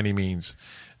rule by any means.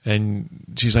 And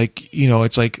she's like,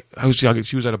 it's like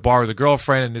she was at a bar with a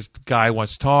girlfriend, and this guy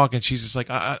wants to talk, and she's just like,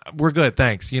 we're good,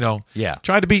 thanks. Yeah.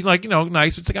 Tried to be like,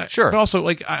 nice. It's like, Sure. but also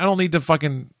like, I don't need to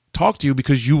fucking talk to you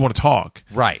because you want to talk.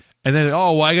 Right. And then,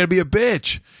 I got to be a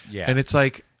bitch. Yeah. And it's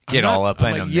like, Get all up in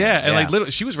like, him yeah. then. And like Yeah.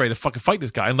 literally, she was ready to fucking fight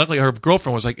this guy. And luckily, her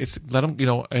girlfriend was like, let him,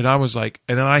 and I was like,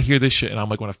 and then I hear this shit, and I'm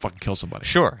like, want to fucking kill somebody.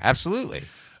 Sure. Absolutely.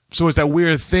 So it's that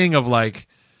weird thing of like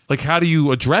how do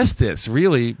you address this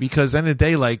really? Because at the end of the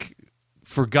day, like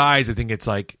for guys, I think it's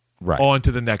like Right. on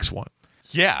to the next one.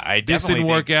 Yeah. I This definitely didn't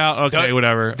work think out. Okay,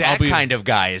 whatever. That kind of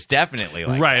guy is definitely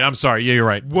like right. I'm sorry. Yeah, you're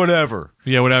right. whatever.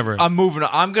 Yeah, whatever. I'm moving on.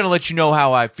 I'm going to let you know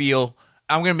how I feel.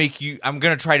 I'm going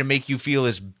to try to make you feel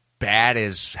as bad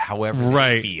as however right.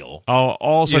 they feel. I'll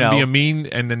all of a sudden You know? be a mean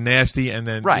and then nasty and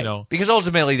then Right. Because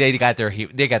ultimately they got their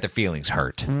feelings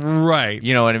hurt. right.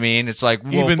 You know what I mean? It's like,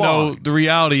 well, Even though fine. the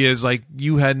reality is like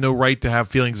you had no right to have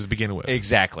feelings to begin with.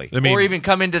 Exactly. I mean- or even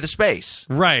come into the space.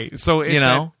 Right. So it's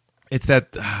It's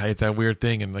it's that weird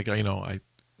thing, and like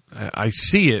I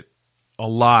see it a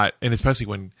lot, and especially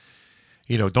when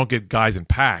don't get guys in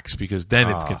packs because then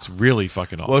it gets really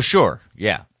fucking off. well, sure.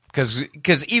 Yeah.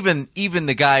 Because even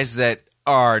the guys that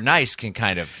are nice can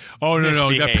kind of no, that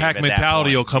misbehave pack at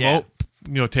mentality will point.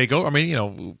 come Yeah. take over. I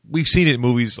mean, we've seen it in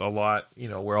movies a lot.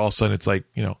 Where all of a sudden it's like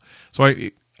So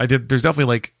I did. There's definitely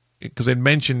like because it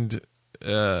mentioned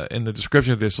in the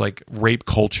description of this like rape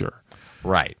culture.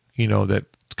 Right. That's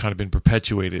kind of been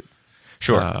perpetuated.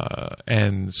 Sure.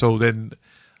 And so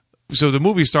the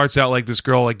movie starts out like this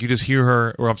girl, like you just hear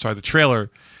her, or I'm sorry, the trailer,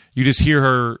 you just hear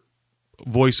her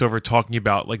voiceover talking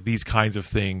about like these kinds of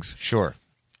things. Sure.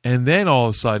 and then all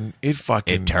of a sudden it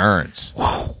fucking It turns.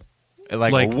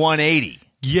 Like Like- a 180.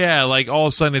 Yeah, like all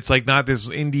of a sudden it's like not this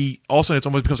indie. All of a sudden it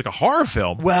almost becomes like a horror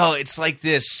film. Well, it's like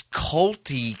this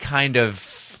culty kind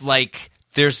of like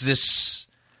there's this.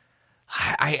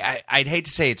 I'd hate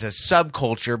to say it's a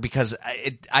subculture because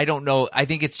I don't know. I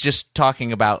think it's just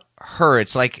talking about her.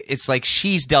 It's like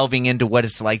she's delving into what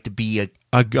it's like to be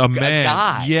A man,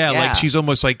 guy. yeah, Yeah. like she's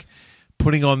almost like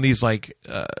putting on these like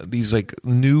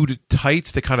nude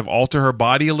tights to kind of alter her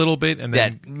body a little bit, and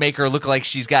then that make her look like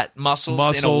she's got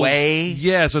muscles in a way.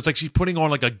 Yeah, so it's like she's putting on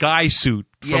like a guy suit,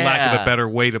 for lack of Yeah. a better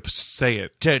way to say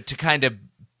it. to kind of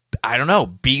I don't know,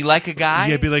 be like a guy.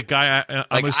 Yeah, be like guy. I'm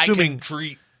like assuming I can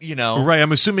treat you right.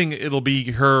 I'm assuming it'll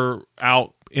be her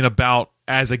out and about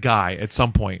as a guy at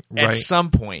some point, right? at some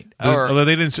point. Although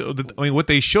they didn't. I mean, what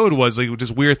they showed was like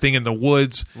this weird thing in the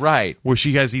woods, Right. where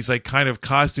she has these like kind of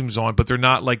costumes on, but they're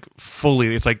not like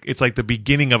fully. It's like the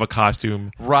beginning of a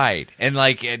costume. Right. And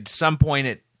like at some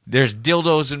point there's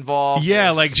dildos involved. Yeah,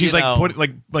 There's, like she's you like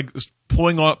know, like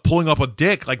pulling up a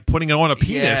dick, like putting it on a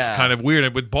penis, Yeah. kind of weird,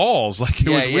 and with balls. Like it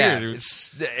was weird. It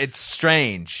was- It's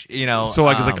strange, so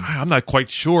like it's like I'm not quite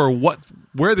sure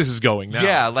where this is going now.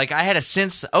 yeah, like I had a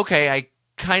sense. Okay, I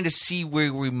kind of see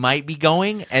where we might be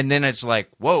going, and then it's like,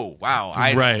 whoa, wow,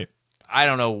 right. I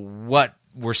don't know what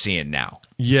we're seeing now.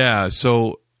 Yeah.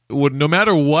 So no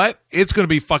matter what, it's going to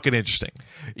be fucking interesting.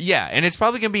 Yeah, and it's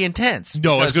probably going to be intense.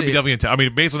 No, it's because going to be definitely intense. I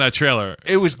mean, based on that trailer.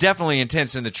 It was definitely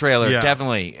intense in the trailer. Yeah.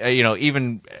 Definitely,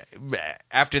 even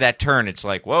after that turn, it's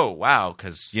like, whoa, wow,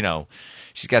 because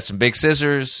she's got some big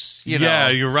scissors. Yeah,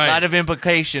 you're right. A lot of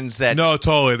implications that No,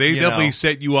 totally. They You definitely know.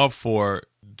 set you up for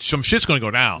some shit's going to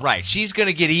go down. right. She's going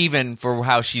to get even for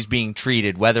how she's being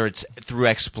treated, whether it's through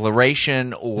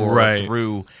exploration or Right.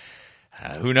 through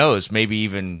who knows, maybe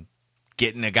even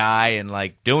getting a guy and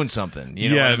like doing something. You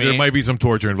know Yeah, what I mean? there might be some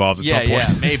torture involved at Yeah, some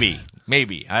point. yeah,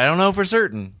 maybe. I don't know for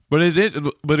certain. But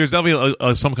but there's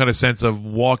definitely some kind of sense of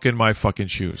walk in my fucking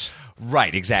shoes.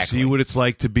 Right, exactly. See what it's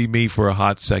like to be me for a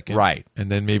hot second. Right.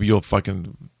 And then maybe you'll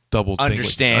fucking double think,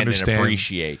 understand and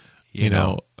appreciate. You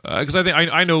know, because I think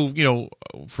I know,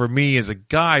 for me as a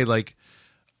guy, like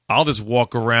I'll just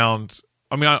walk around.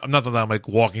 I mean, I'm not that I'm like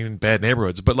walking in bad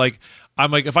neighborhoods, but like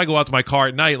I'm like if I go out to my car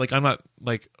at night, like I'm not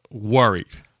like worried.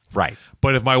 Right.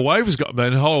 But if my wife is going,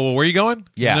 then where are you going?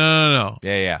 Yeah. No.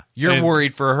 Yeah. You're And-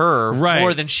 worried for her Right.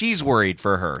 more than she's worried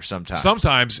for her sometimes.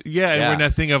 Sometimes, yeah. And Yeah. when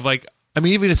that thing of like, I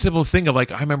mean, even a simple thing of like,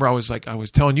 I remember I was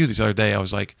telling you this other day, I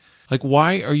was like,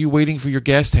 why are you waiting for your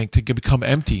gas tank to become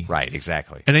empty? Right,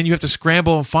 exactly. And then you have to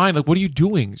scramble and find, like, what are you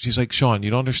doing? She's like, Sean, you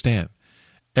don't understand.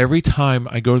 Every time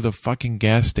I go to the fucking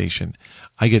gas station,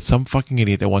 I get some fucking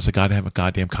idiot that wants to have a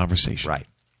goddamn conversation. Right.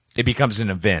 It becomes an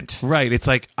event. Right. It's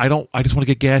like, I just want to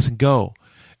get gas and go.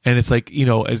 And it's like, and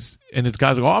the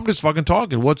guy's like, oh, I'm just fucking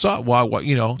talking. What's up? Why, what,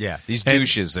 Yeah, these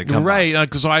douches that come right,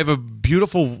 because I have a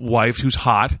beautiful wife who's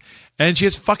hot, and she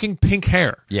has fucking pink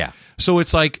hair. Yeah. So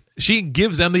it's like, she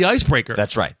gives them the icebreaker.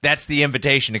 That's right. That's the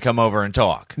invitation to come over and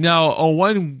talk. Now, on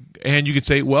one hand, you could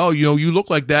say, well, you look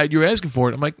like that. You're asking for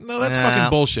it. I'm like, no, that's No. fucking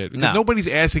bullshit. No. Nobody's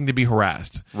asking to be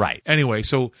harassed. Right. Anyway,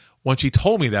 so when she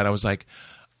told me that, I was like,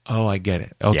 oh, I get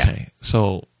it. Okay. Yeah.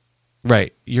 So,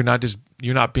 right. You're not just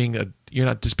being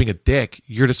a dick.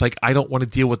 You're just like, I don't want to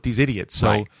deal with these idiots. So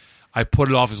Right. I put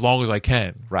it off as long as I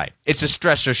can. Right. It's a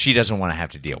stressor she doesn't want to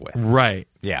have to deal with. Right.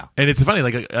 Yeah. And it's funny,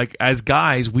 like as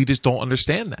guys, we just don't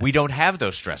understand that. We don't have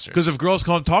those stressors. Because if girls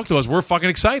come talk to us, we're fucking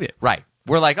excited. Right.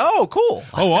 We're like, oh, cool.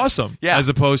 Oh, awesome. Yeah. As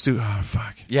opposed to, oh,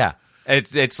 fuck. Yeah.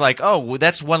 It's like, oh, well,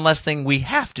 that's one less thing we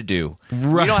have to do.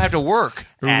 Right. We don't have to work.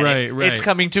 at Right, it. right. It's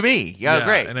coming to me. Yeah,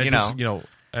 great. And it's just,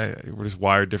 we're just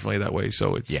wired differently that way.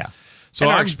 So it's Yeah. So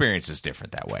and our I'm- experience is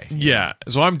different that way. Yeah.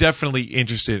 So I'm definitely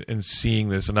interested in seeing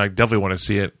this, and I definitely want to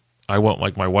see it. I want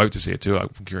like my wife to see it too. I'm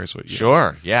curious what you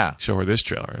Sure. Yeah. show her this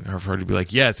trailer and for her to be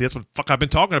like, yeah, see, that's what the fuck I've been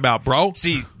talking about, bro.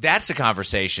 See, that's a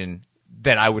conversation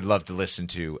that I would love to listen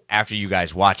to after you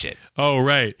guys watch it. Oh,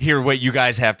 right. Hear what you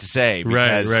guys have to say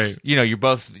because Right.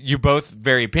 you're both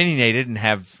very opinionated and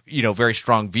have very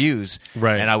strong views.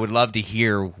 Right. And I would love to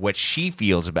hear what she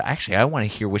feels about. Actually, I want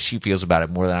to hear what she feels about it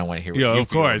more than I want to hear what Yeah, you of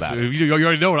feel course. about it. You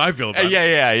already know what I feel about it.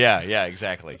 Yeah,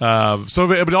 exactly.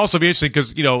 So it would also be interesting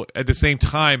because at the same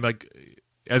time, like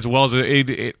as well as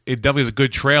it definitely is a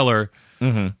good trailer.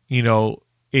 Mm-hmm.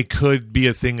 It could be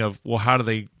a thing of, well, how do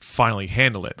they finally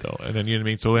handle it though? And then you know what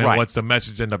I mean. So then Right. what's the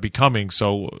message end up becoming?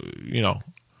 So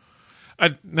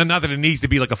not that it needs to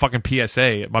be like a fucking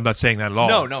PSA. I'm not saying that at all.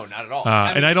 No, not at all.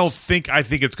 And I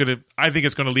think it's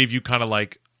gonna leave you kind of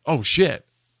like, oh shit,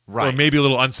 or Right. maybe a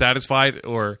little unsatisfied,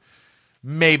 or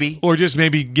Maybe. or just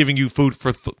maybe giving you food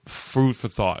for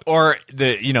thought. Or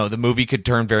the movie could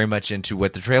turn very much into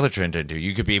what the trailer turned into.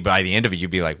 You could be, by the end of it, you'd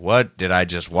be like, what did I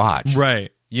just watch?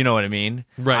 Right. You know what I mean?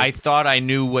 Right. I thought I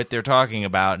knew what they're talking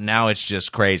about. Now it's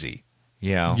just crazy.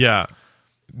 You know? Yeah.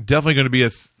 Definitely going to be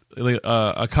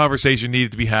a conversation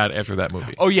needed to be had after that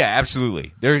movie. Oh, yeah,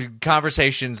 absolutely. There's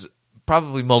conversations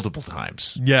probably multiple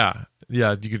times. Yeah.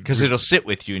 Yeah. You could, Because it'll sit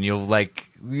with you and you'll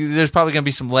there's probably going to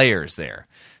be some layers there.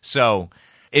 So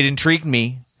it intrigued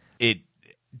me. It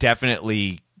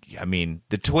definitely,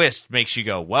 the twist makes you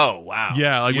go, whoa, wow.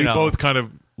 yeah, like we both kind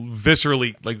of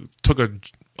viscerally took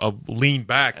a lean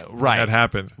back when that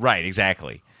happened. Right,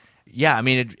 exactly. Yeah,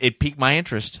 it piqued my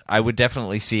interest. I would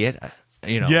definitely see it.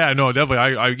 Yeah, no,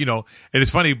 definitely. I and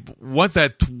it's funny, once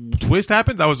that twist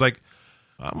happened, I was like,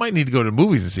 I might need to go to the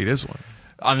movies and see this one.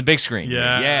 On the big screen.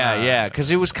 Yeah.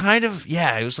 Because it was kind of,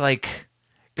 it was like,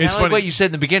 It's like funny. what you said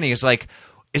in the beginning. It's like,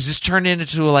 is this turned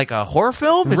into a horror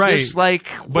film? Is Right. this like,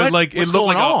 But what's it looked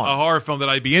going like on? a horror film that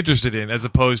I'd be interested in, as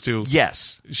opposed to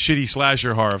Yes. shitty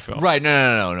slasher horror film. Right.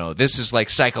 No. This is like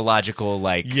psychological,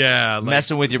 Yeah, like,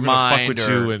 messing with your we're gonna fuck mind. with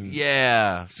you and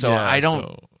yeah. So Yeah, I don't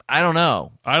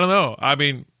know. I don't know.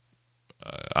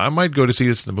 I might go to see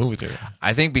this in the movie theater.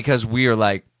 I think because we are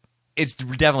like, it's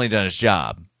definitely done its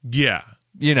job. Yeah.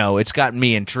 It's gotten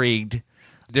me intrigued.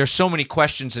 There's so many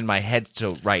questions in my head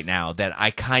right now that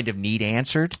I kind of need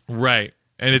answered. Right.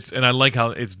 And I like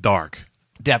how it's dark.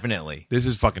 Definitely. This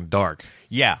is fucking dark.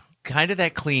 Yeah. Kind of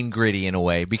that clean, gritty in a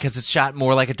way, because it's shot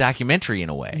more like a documentary in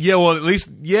a way. Yeah, well, at least,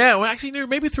 well, actually,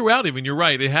 maybe throughout even, you're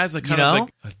right. It has a kind of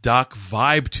like a doc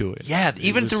vibe to it. Yeah,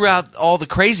 even throughout all the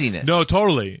craziness. No,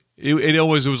 totally. It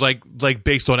always was like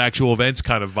based on actual events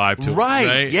kind of vibe to it.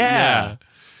 Right, yeah.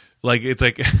 Like, it's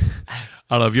like, I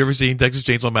don't know, have you ever seen Texas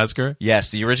Chainsaw Massacre? Yes,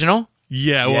 the original?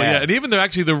 Yeah, well, yeah. And even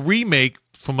the remake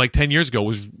from like 10 years ago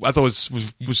was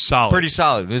solid. Pretty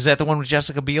solid. Was that the one with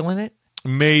Jessica Biel in it?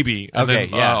 Maybe. And Okay,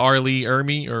 then, yeah. Arlie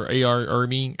Ermy or A.R.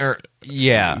 Ermy.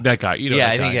 Yeah. That guy. Yeah, that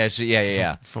I think guy. that's,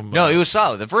 yeah. From, no, it was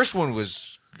solid. The first one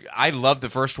was, I loved the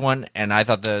first one, and I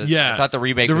thought the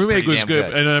remake was pretty damn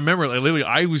good. And I remember, like, literally,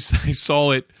 I saw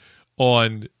it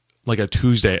on like a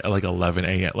Tuesday at like 11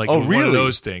 a.m. Like, Oh, it was one of really?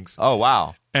 those things. Oh,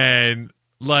 wow. And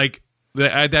like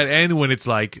at that end when it's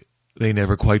like they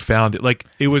never quite found it, like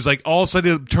it was like all of a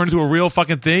sudden it turned into a real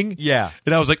fucking thing. Yeah.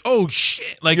 And I was like, oh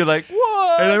shit! Like You're like,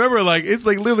 what? And I remember like it's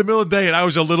like literally the middle of the day, and I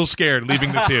was a little scared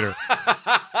leaving the theater.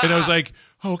 And I was like,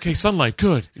 oh, okay, sunlight,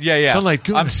 good. Yeah. Sunlight,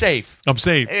 good. I'm safe.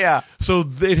 Yeah. So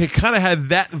it had kind of had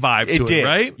that vibe to it, did.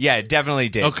 right? Yeah, it definitely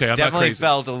did. Okay, I'm not definitely crazy.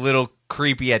 felt a little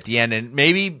creepy at the end, and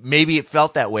maybe it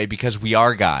felt that way because we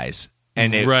are guys,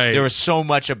 and Right. there was so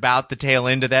much about the tail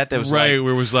end of that was Right, like,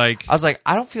 where it was like, I was like,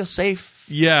 I don't feel safe.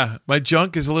 yeah, my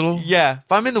junk is a little. Yeah,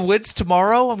 if I'm in the woods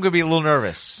tomorrow, I'm gonna be a little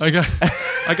nervous. I got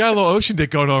a little ocean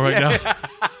dick going on right now.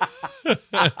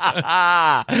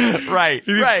 Right,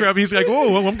 He's like,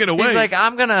 whoa, I'm getting away. He's like,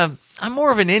 I'm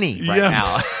more of an innie right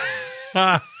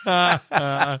now.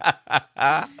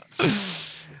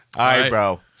 All right,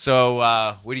 bro.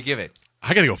 So, what do you give it?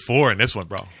 I gotta go 4 in this one,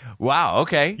 bro. Wow.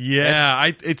 Okay. Yeah,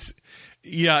 I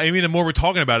mean, the more we're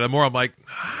talking about it, the more I'm like,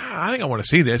 I think I want to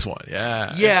see this one.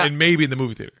 Yeah, Yeah. and maybe in the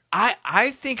movie theater.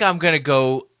 I think I'm gonna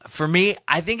go. For me,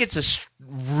 I think it's a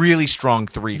really strong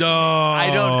 3.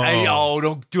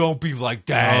 No, Don't be like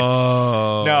that.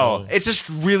 Oh, No, it's just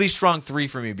really strong 3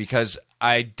 for me because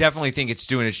I definitely think it's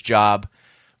doing its job,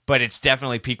 but it's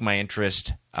definitely piqued my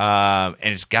interest, and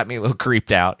it's got me a little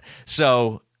creeped out.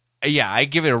 So, yeah, I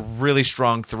give it a really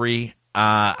strong 3.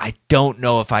 I don't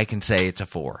know if I can say it's a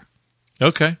 4.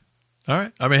 Okay, all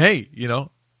right. I mean, hey,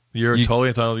 you're totally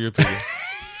entitled to your opinion.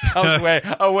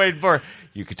 I was waiting for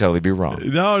you. Could totally be wrong.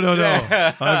 No.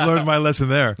 I've learned my lesson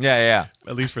there. Yeah.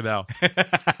 At least for now.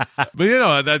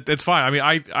 But that's fine. I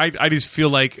mean, I just feel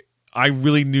like I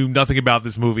really knew nothing about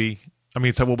this movie. I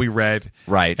mean, it's what we read,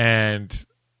 Right. And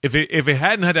if it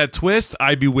hadn't had that twist,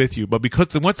 I'd be with you. But because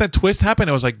once that twist happened,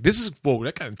 I was like, this is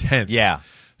that got intense. Yeah.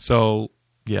 So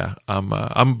yeah,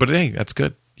 but hey, that's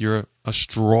good. You're a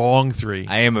strong 3.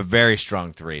 I am a very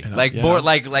strong 3. Like yeah. more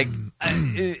like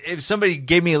if somebody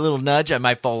gave me a little nudge, I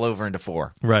might fall over into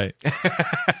 4. Right. You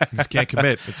just can't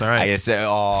commit. It's all right. I guess.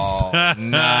 Oh,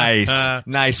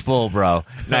 nice pull, bro.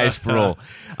 Nice pull.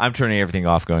 I'm turning everything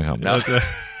off, going home. No.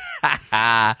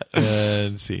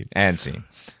 And scene. And scene.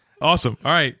 Awesome.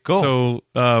 All right. Cool.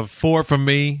 So 4 from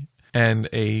me and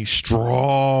a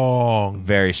strong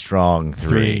Very strong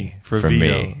 3 for from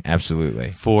Vito. me. Absolutely.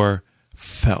 for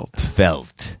Felt.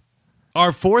 Felt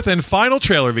Our 4th and final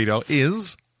trailer, Vito,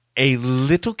 is a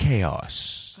little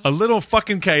chaos. a little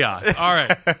fucking chaos. All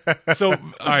right. So, all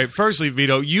right. Firstly,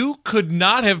 Vito, you could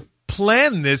not have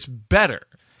planned this better.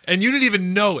 And you didn't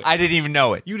even know it. I didn't even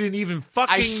know it. You didn't even I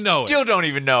fucking know it. still don't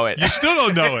even know it. You still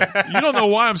don't know it. You don't know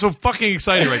why I'm so fucking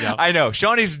excited right now. I know.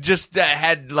 Shawnee's just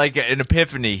had like an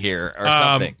epiphany here or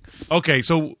something. Okay,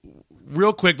 so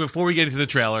real quick before we get into the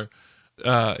trailer,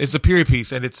 it's a period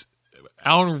piece, and it's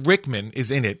Alan Rickman is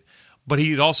in it, but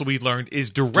we learned is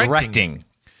directing.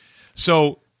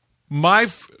 So we're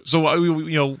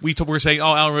saying,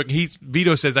 oh, Alan Rickman.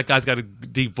 Vito says that guy's got a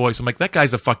deep voice. I'm like, that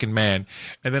guy's a fucking man.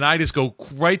 And then I just go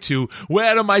right to,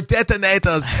 where are my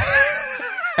detonators?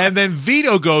 And then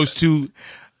Vito goes to,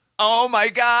 Oh my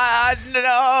God,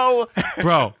 no.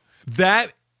 bro,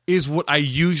 that is what I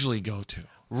usually go to.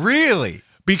 Really?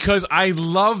 Because I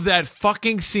love that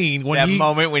fucking scene when That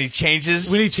moment when he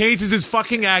changes? When he changes his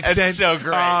fucking accent. That's so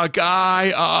great. Guy,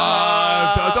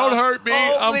 don't hurt me.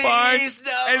 I'm please, fine.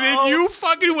 no. And then you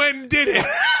fucking went and did it.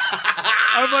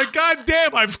 I'm like, God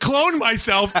damn, I've cloned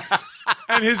myself.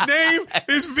 And his name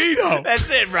is Vito. That's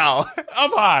it, bro.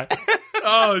 I'm high.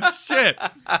 Oh, shit.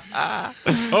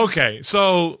 Okay,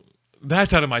 so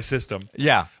that's out of my system.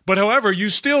 Yeah. But however, you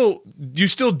still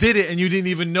did it and you didn't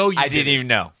even know I didn't even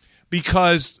know.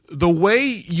 Because the way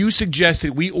you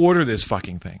suggested we order this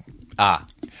fucking thing.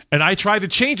 And I tried to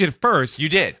change it first. You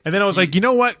did. And then I was like, you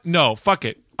know what? No, fuck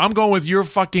it. I'm going with your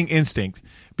fucking instinct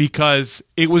because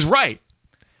it was right.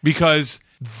 Because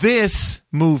this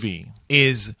movie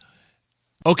is...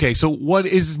 Okay, so what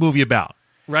is this movie about?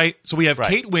 Right? So we have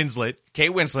Kate Winslet.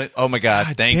 Kate Winslet. Oh my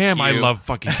God. Thank you. Damn, I love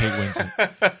fucking Kate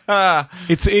Winslet.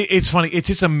 It's funny. It's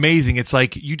just amazing. It's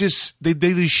like you just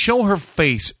they show her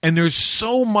face and there's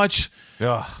so much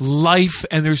life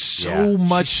and there's so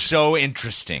much She's so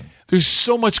interesting. There's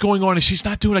so much going on and she's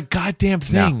not doing a goddamn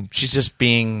thing. No, she's just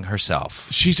being herself.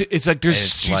 She's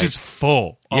just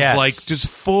full of just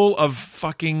full of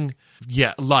fucking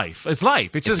life. It's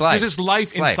life. It's just life. There's just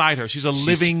life inside her. She's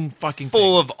living fucking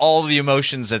full thing. of all the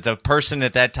emotions that the person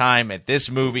at that time at this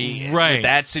movie, Right.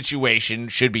 that situation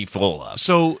should be full of.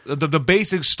 So the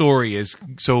basic story is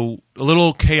a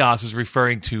little chaos is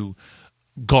referring to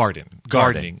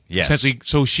gardening. Yes. Essentially,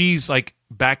 so she's like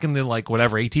back in the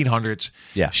 1800s.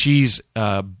 Yeah. She's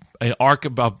a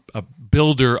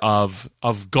builder of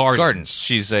gardens.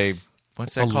 She's a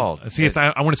what's that called? See,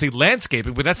 I want to say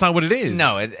landscaping, but that's not what it is.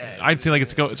 No, I'd say like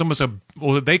it's almost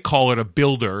they call it a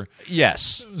builder.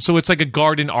 Yes. So it's like a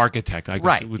garden architect, I guess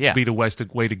Right, would yeah. be the way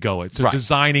to go. It's Right.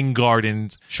 designing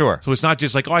gardens. Sure. So it's not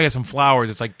just like, oh, I got some flowers.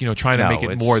 It's like, trying to make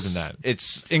it more than that.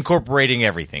 It's incorporating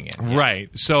everything in. Yeah. Right.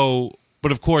 So,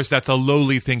 but of course, that's a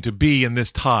lowly thing to be in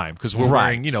this time because we're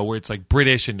Right. wearing, where it's like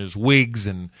British and there's wigs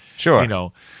and,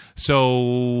 Sure.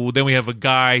 So then we have a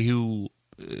guy who,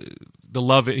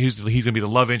 he's going to be the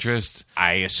love interest.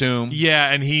 I assume. Yeah,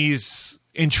 and he's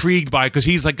intrigued by it because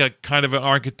he's like a kind of an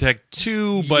architect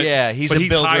too, but Yeah, he's but a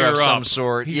builder higher of some up.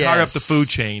 sort. He's higher up Yes. the food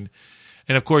chain,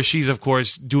 and of course she's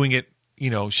doing it.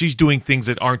 She's doing things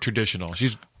that aren't traditional.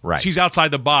 She's Right. She's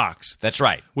outside the box. That's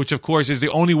right. Which of course is the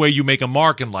only way you make a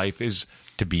mark in life is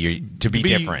To be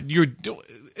different.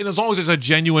 And as long as it's a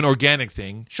genuine organic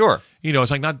thing, Sure.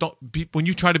 it's like when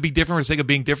you try to be different for the sake of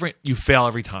being different, you fail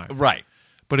every time. Right.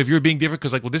 But if you're being different,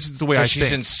 because this is the way I She's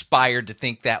think. inspired to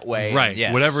think that way. Right.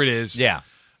 Yes. Whatever it is. Yeah.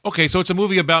 Okay, so it's a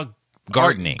movie about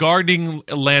Gardening. gardening,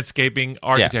 landscaping,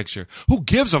 architecture. Who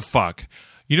gives a fuck?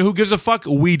 You know who gives a fuck?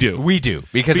 We do. We do.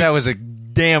 Because that was a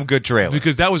damn good trailer.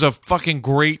 Because that was a fucking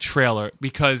great trailer.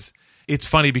 Because it's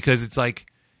funny because it's like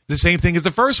the same thing as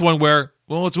the first one where,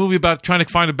 it's a movie about trying to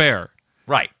find a bear.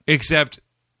 Right. Except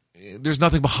there's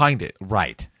nothing behind it.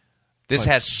 Right. This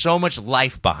has so much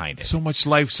life behind it. So much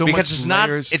life, so because much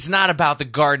it's it's not about the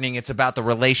gardening, it's about the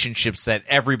relationships that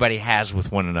everybody has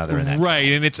with one another in that. Right,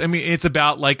 and it's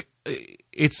about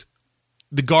it's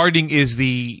the gardening is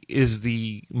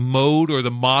the mode or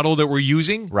the model that we're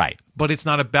using. Right. But it's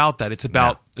not about that. It's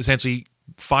about essentially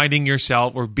finding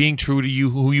yourself or being true to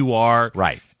who you are.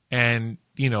 Right. And,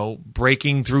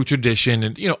 breaking through tradition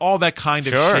and, all that kind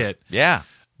of shit. Yeah.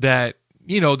 That,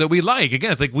 that we like.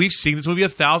 Again, it's like we've seen this movie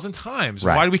 1,000 times.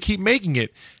 Right. Why do we keep making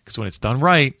it? Because when it's done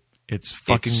right, it's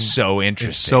fucking so interesting.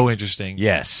 It's so interesting.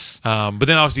 Yes. But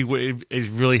then obviously it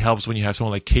really helps when you have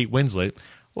someone like Kate Winslet.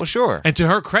 Well, sure. And to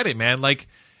her credit, man,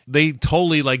 they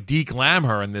totally de-glam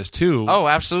her in this too. Oh,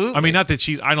 absolutely. I mean, not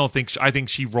that I think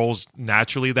she rolls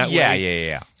naturally that way.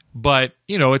 Yeah. But,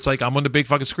 it's like I'm on the big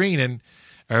fucking screen and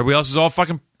everybody else is all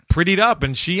fucking prettied up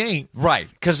and she ain't. Right.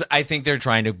 Because I think they're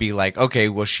trying to be like, okay,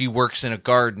 well, she works in a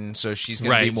garden, so she's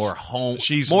going to be Right. more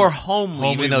She's more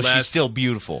homely, even though less- she's still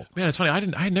beautiful. Man, it's funny.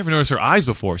 I had never noticed her eyes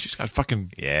before. She's got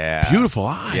fucking Yeah. beautiful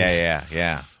eyes.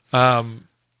 Yeah.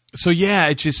 So yeah,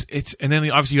 it's and then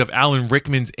obviously you have Alan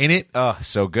Rickman's in it, Oh,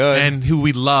 so good. and who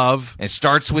we love. It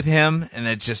starts with him, and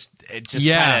it just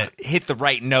Yeah. kind of hit the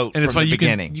right note And it's from funny, the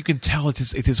beginning. you can tell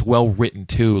it's just well written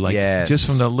too. Like Yes. just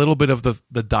from the little bit of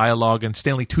the dialogue, and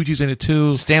Stanley Tucci's in it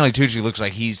too. Stanley Tucci looks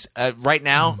like he's right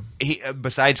now. He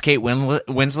besides Kate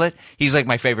Winslet, he's like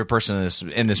my favorite person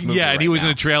in this movie. Yeah, and he right was now.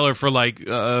 in a trailer for like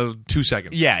 2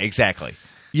 seconds. Yeah, exactly.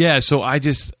 Yeah, so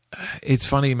it's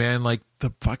funny, man. Like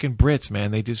the fucking Brits,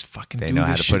 man, they just fucking They do know this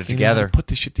how to shit. put it They know how to together. put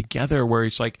this shit together. Where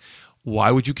it's like,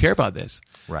 why would you care about this?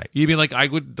 Right. You'd be like, I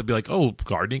would be like, oh,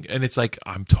 gardening, and it's like,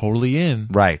 I'm totally in.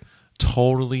 Right.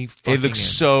 Totally. Fucking It looks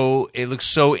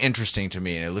so interesting to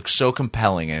me, and it looks so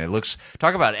compelling, and it looks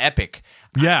talk about epic.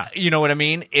 Yeah. You know what I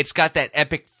mean? It's got that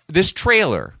epic. This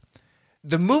trailer,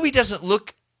 the movie doesn't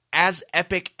look as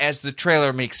epic as the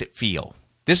trailer makes it feel.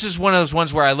 This is one of those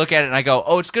ones where I look at it and I go,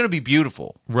 "Oh, it's going to be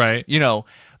beautiful." Right. You know,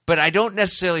 but I don't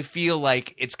necessarily feel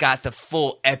like it's got the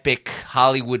full epic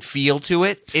Hollywood feel to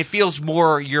it. It feels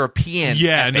more European.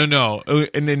 Yeah, epic. no.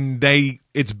 And then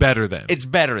it's better then. It's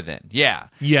better than. Yeah.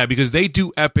 Yeah, because they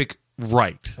do epic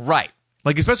right. Right.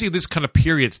 Like, especially this kind of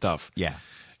period stuff. Yeah.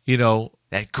 You know,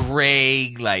 That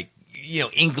gray, like, you know,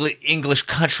 English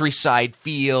countryside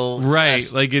feel. right.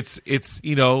 Just- Like, it's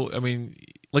you know, I mean,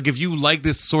 like, if you like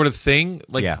this sort of thing,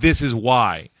 like, Yeah. this is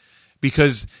why.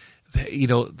 Because, you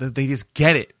know, they just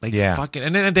get it. Like, Yeah. fucking,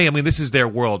 and then the day, I mean, this is their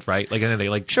world, right? Like, and then they,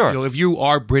 like, Sure. you know, if you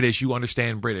are British, you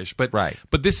understand British. But, Right.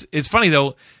 But this, it's funny,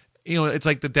 though. You know, it's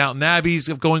like the Downton Abbeys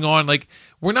of going on. Like,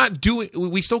 we're not doing.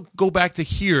 We still go back to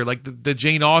here, like the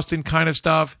Jane Austen kind of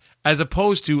stuff, as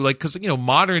opposed to like, because you know,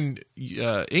 modern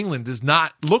England does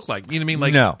not look like. You know what I mean?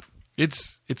 Like, No.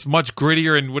 it's much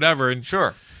grittier and whatever. And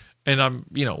Sure. and I'm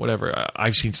whatever.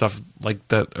 I've seen stuff like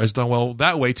that has done well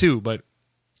that way too. But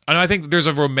I think there's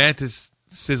a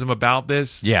romanticism about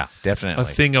this. Yeah, definitely. A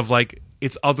thing of like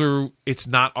it's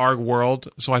not our world.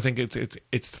 So I think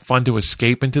it's fun to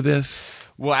escape into this.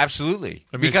 Well, absolutely.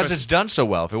 I mean, because especially- it's done so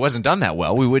well. If it wasn't done that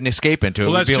well, we wouldn't escape into it.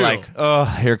 Well, We'd be that's true. like, oh,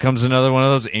 here comes another one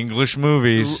of those English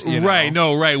movies. you know? Right,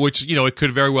 no, right. Which, you know, it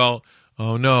could very well,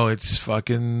 oh no, it's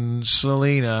fucking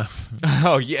Selena.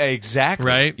 Oh, yeah, exactly.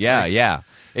 Right? Yeah, Like- yeah.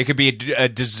 It could be a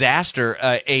disaster,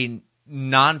 a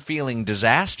non-feeling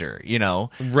disaster, you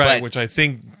know? Right, But which I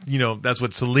think, you know, that's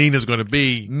what Selena's going to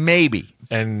be. maybe.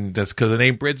 And that's because it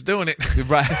ain't Brits doing it.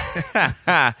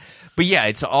 Right. But yeah,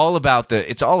 it's all about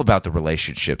the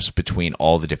relationships between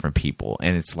all the different people,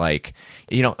 and it's like,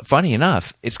 you know, funny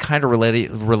enough, it's kind of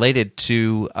related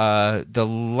to the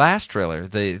last trailer,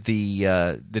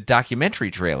 the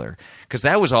documentary trailer, because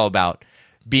that was all about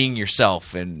being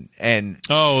yourself and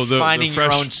Oh, finding the your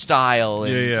fresh- own style,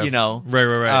 and Yeah. you know,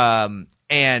 Right.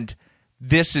 and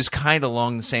this is kind of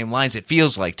along the same lines. It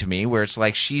feels like to me, where it's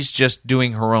like she's just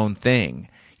doing her own thing.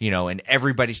 You know, and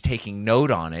everybody's taking note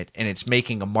on it, and it's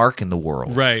making a mark in the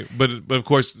world. Right, but of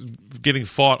course, getting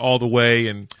fought all the way,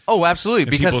 and Oh, absolutely,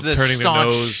 because people the turning their staunch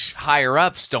nose. higher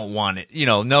ups don't want it. You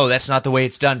know, no, that's not the way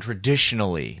it's done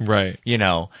traditionally. right. You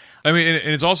know. I mean,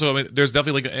 and it's also, I mean, there's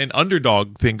definitely like an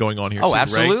underdog thing going on here. Oh, too, right?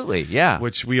 absolutely, yeah.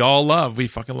 Which we all love. We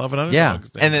fucking love an Yeah,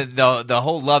 underdog. and then the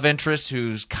whole love interest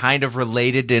who's kind of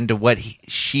related into what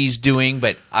she's doing,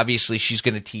 but obviously she's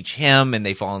going to teach him, and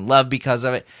they fall in love because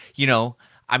of it. You know,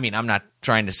 I mean, I'm not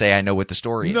trying to say I know what the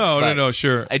story is. but No,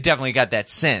 sure. I definitely got that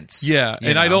sense. Yeah, you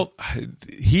and I know? don't.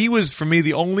 He was for me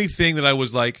the only thing that I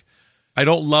was like, I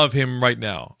don't love him right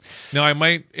now. Now I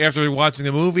might, after watching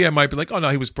the movie, I might be like, oh no,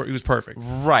 he was perfect.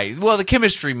 Right. Well, the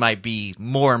chemistry might be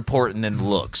more important than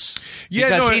looks. Yeah,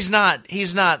 because no,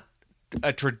 he's not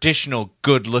a traditional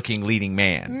good-looking leading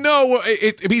man. No,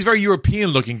 he's very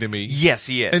European looking to me. Yes,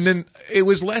 he is. And then it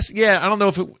was less. Yeah, I don't know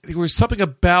if there was something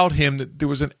about him that there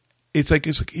was an. It's like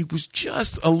it was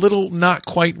just a little not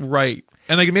quite right.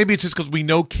 And like maybe it's just because we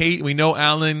know Kate, we know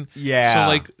Alan. yeah.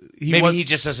 So like maybe he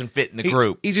just doesn't fit in the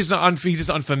group. He's just he's just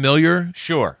unfamiliar.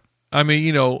 Sure. I mean,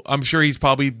 you know, I'm sure he's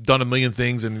probably done a million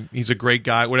things and he's a great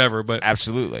guy, whatever. But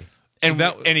Absolutely. And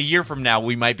that- and a year from now,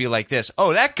 we might be like this.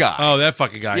 Oh, that guy. oh, that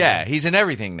fucking guy. yeah, he's in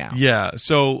everything now. Yeah.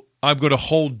 So I'm going to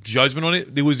hold judgment on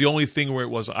it. It was the only thing where it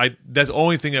was that's the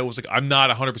only thing that was like I'm not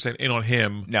 100% in on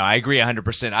him. No, I agree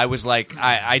 100%. I was like,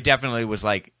 I definitely was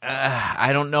like, I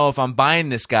don't know if I'm buying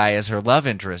this guy as her love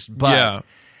interest. But Yeah.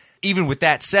 even with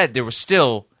that said, there was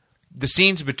still the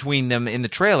scenes between them in the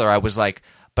trailer. I was like,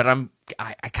 but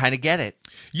I kind of get it.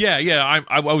 Yeah,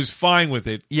 I was fine with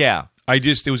it. Yeah. It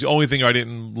was the only thing I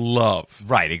didn't love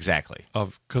Right, exactly.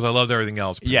 because I loved everything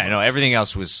else. pretty Yeah, much. no, everything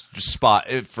else was just spot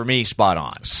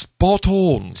on. Spot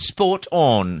on. Spot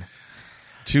on.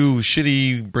 2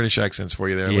 shitty British accents for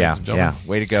you there, ladies and gentlemen.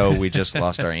 Way to go. We just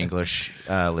lost our English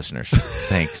listeners.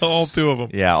 Thanks. All 2 of them.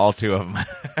 Yeah, all 2 of them.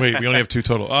 Wait, we only have 2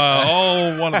 total.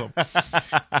 All 1 of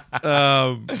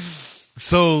them.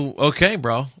 So, okay,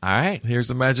 bro. All right. Here's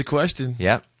the magic question.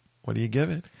 Yep. What do you give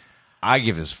it? I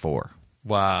give this 4.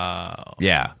 Wow.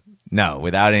 Yeah. No,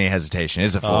 without any hesitation.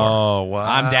 It's a 4. Oh, wow.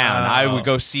 I'm down. I would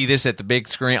go see this at the big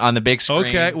screen, on the big screen.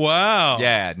 Okay, wow.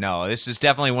 Yeah, no, this is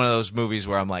definitely one of those movies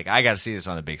where I'm like, I got to see this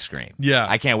on the big screen. Yeah.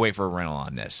 I can't wait for a rental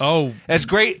on this. Oh. As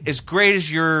great as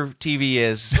your TV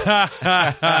is,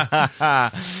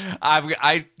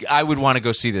 I would want to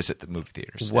go see this at the movie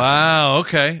theaters. Wow,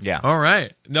 okay. Yeah. All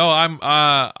right. No,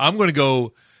 I'm going to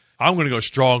go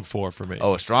strong 4 for me.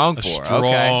 Oh, a strong 4.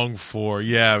 Strong 4.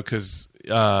 Yeah, because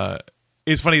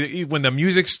it's funny when the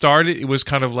music started, it was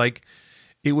kind of like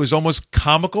it was almost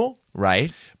comical.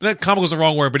 Right. But that comical is the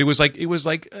wrong word, but it was like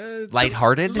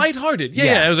Lighthearted? Lighthearted. Yeah.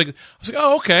 Yeah. I was like,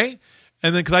 oh, okay.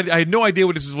 And then because I had no idea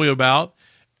what this is really about,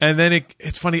 and then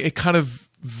it's funny. It kind of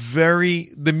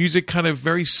the music kind of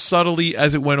very subtly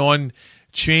as it went on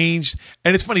changed,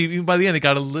 and it's funny. Even by the end, it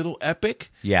got a little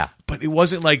epic. Yeah. But it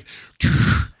wasn't like.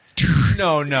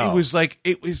 No. It was like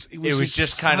it was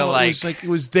just kind of subtle. like it was like it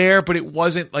was there, but it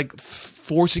wasn't like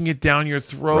forcing it down your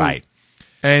throat. Right.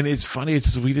 And it's funny.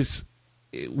 It's we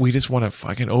just want to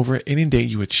fucking over inundate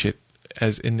you with shit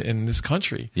as in this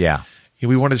country. Yeah.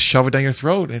 We want to shove it down your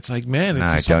throat. And it's like, man, it's No,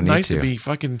 just I so don't need nice to to. be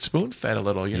fucking spoon fed a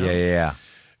little. You know. Yeah.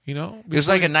 You know. It was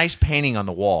like a nice painting on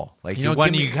the wall. Like You know,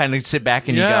 one give you me- kind of sit back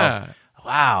and Yeah. you go,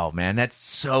 wow, man, that's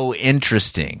so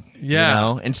interesting. Yeah. You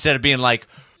know? Instead of being like,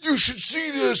 you should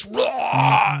see this.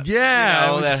 Blah. Yeah.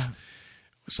 You know, it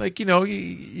was like,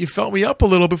 you felt me up a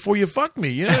little before you fucked me.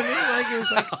 You know what I mean? Like it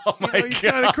was like, you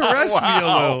kind of caressed me a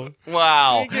little.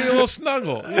 Wow. You gave me a little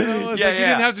snuggle. You know? It's Yeah, like you yeah.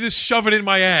 didn't have to just shove it in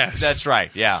my ass. That's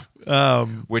right. Yeah.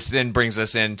 Which then brings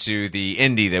us into the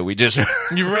indie that we just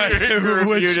You're right.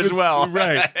 reviewed as well.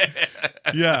 Right.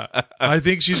 Yeah. I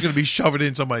think she's going to be shoving it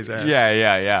in somebody's ass.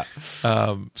 Yeah.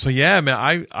 So yeah,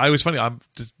 man, I was funny.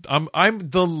 I'm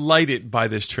delighted by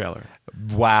this trailer.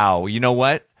 Wow. You know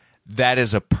what? That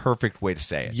is a perfect way to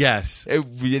say it. Yes.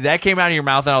 That came out of your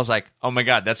mouth, and I was like, oh my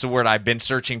God, that's the word I've been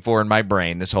searching for in my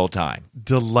brain this whole time.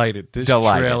 Delighted. This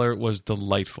Delighted. trailer was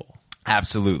delightful.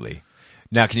 Absolutely.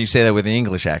 Now, can you say that with an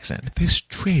English accent? This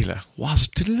trailer was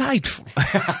delightful.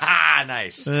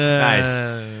 Nice. Nice.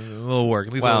 A little work.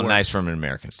 At least a Well, little work. nice from an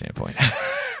American standpoint.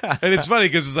 And it's funny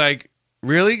because it's like,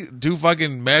 really? 2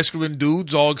 fucking masculine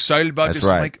dudes all excited about That's this?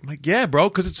 right. I'm like, yeah, bro,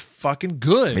 because it's fucking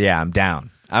good. Yeah, I'm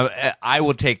down. I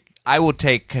will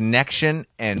take connection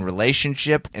and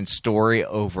relationship and story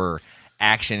over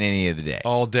action any of the day.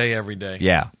 All day, every day.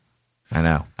 Yeah, I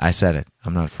know. I said it.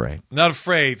 I'm not afraid. Not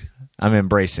afraid. I'm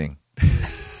embracing.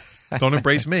 Don't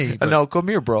embrace me. but- No, come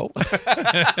here, bro.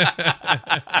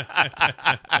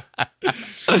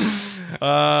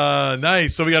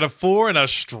 Nice. So we got a 4 and a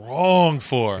strong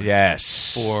 4.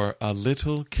 Yes. For A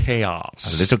Little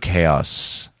Chaos. A little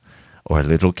chaos. Or a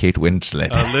little Kate Winslet.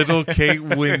 A Little Kate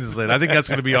Winslet. I think that's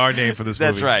going to That's be our name for this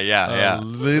movie. right, yeah. A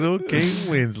Little Kate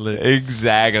Winslet.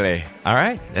 Exactly. All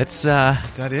right. That's Is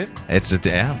that it? it's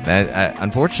a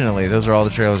unfortunately, those are all the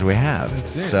trailers we have.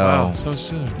 That's it. So Wow, so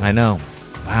soon. I know.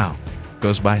 Wow.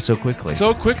 Goes by so quickly.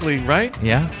 So quickly, right?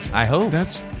 yeah, I hope.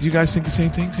 You guys think the same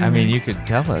thing too? I mean, you could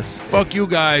tell us. Fuck you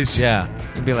guys. Yeah.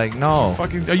 You'd be like, no.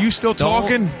 Fucking, are you still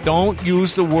talking? Don't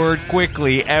use the word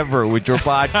quickly ever with your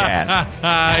podcast.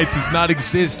 It does not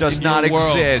exist. Does in not your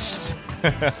world. exist.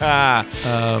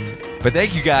 But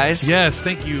thank you guys Yes,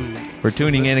 thank you. for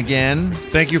tuning in again.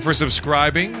 Thank you for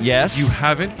subscribing. Yes. If you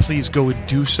haven't, please go and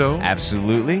do so.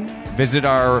 Absolutely. Visit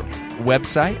our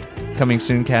website,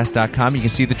 ComingSoonCast.com. You can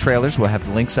see the trailers. We'll have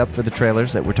the links up for the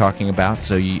trailers that we're talking about,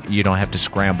 so you don't have to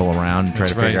scramble around and try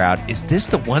That's to figure right. out, is this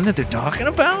the one that they're talking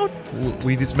about?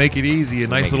 We just make it easy. A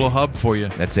nice Make little it- hub for you.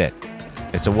 That's it.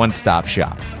 It's a one-stop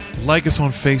shop. Like us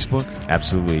on Facebook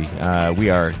Absolutely. We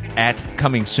are at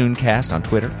ComingSoonCast on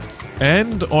Twitter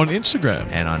and on Instagram.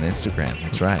 and on Instagram.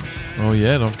 That's right. Oh,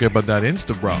 yeah. Don't forget about that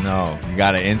Insta, bro. No, you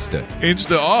got to Insta.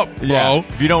 Insta up, bro. Yeah.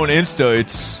 If you don't Insta,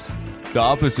 it's the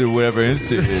opposite of whatever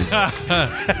Insta is.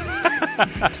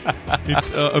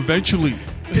 It's eventually.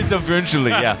 It's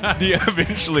eventually, yeah. The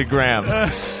eventually gram.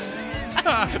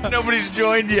 Nobody's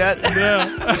joined yet.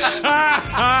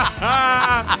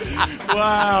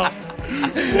 Wow.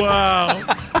 Wow.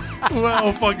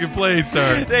 Well fucking played,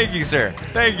 sir. Thank you, sir.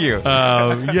 Thank you. And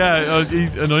on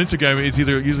Instagram, it's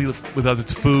either usually without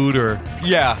its food or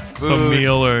yeah, some food.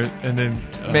 meal, and then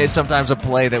Maybe sometimes a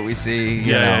play that we see.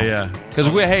 yeah. Because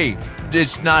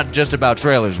it's not just about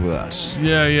trailers with us.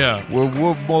 Yeah. We're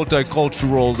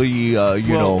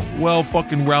multiculturally, well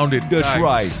fucking rounded. That's guys.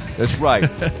 right. That's right.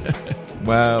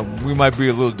 Well, we might be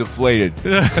a little deflated,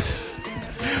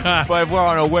 but we're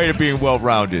on our way to being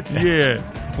well-rounded. Yeah.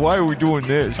 Why are we doing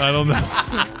this? I don't know.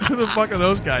 Who the fuck are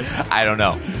those guys? I don't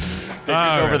know. They took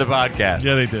All over right. the podcast.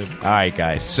 Yeah, they did. All right,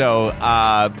 guys. So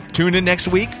tune in next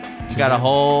week. We've got a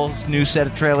whole new set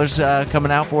of trailers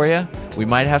coming out for you. We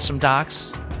might have some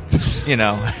docs. You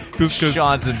know, 'Cause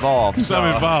Sean's involved. So.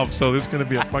 I'm involved, so there's going to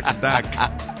be a fucking doc.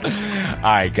 All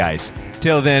right, guys.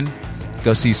 Till then,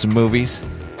 go see some movies.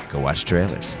 Go watch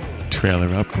trailers. Trailer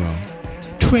up, bro.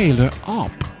 Trailer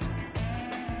up.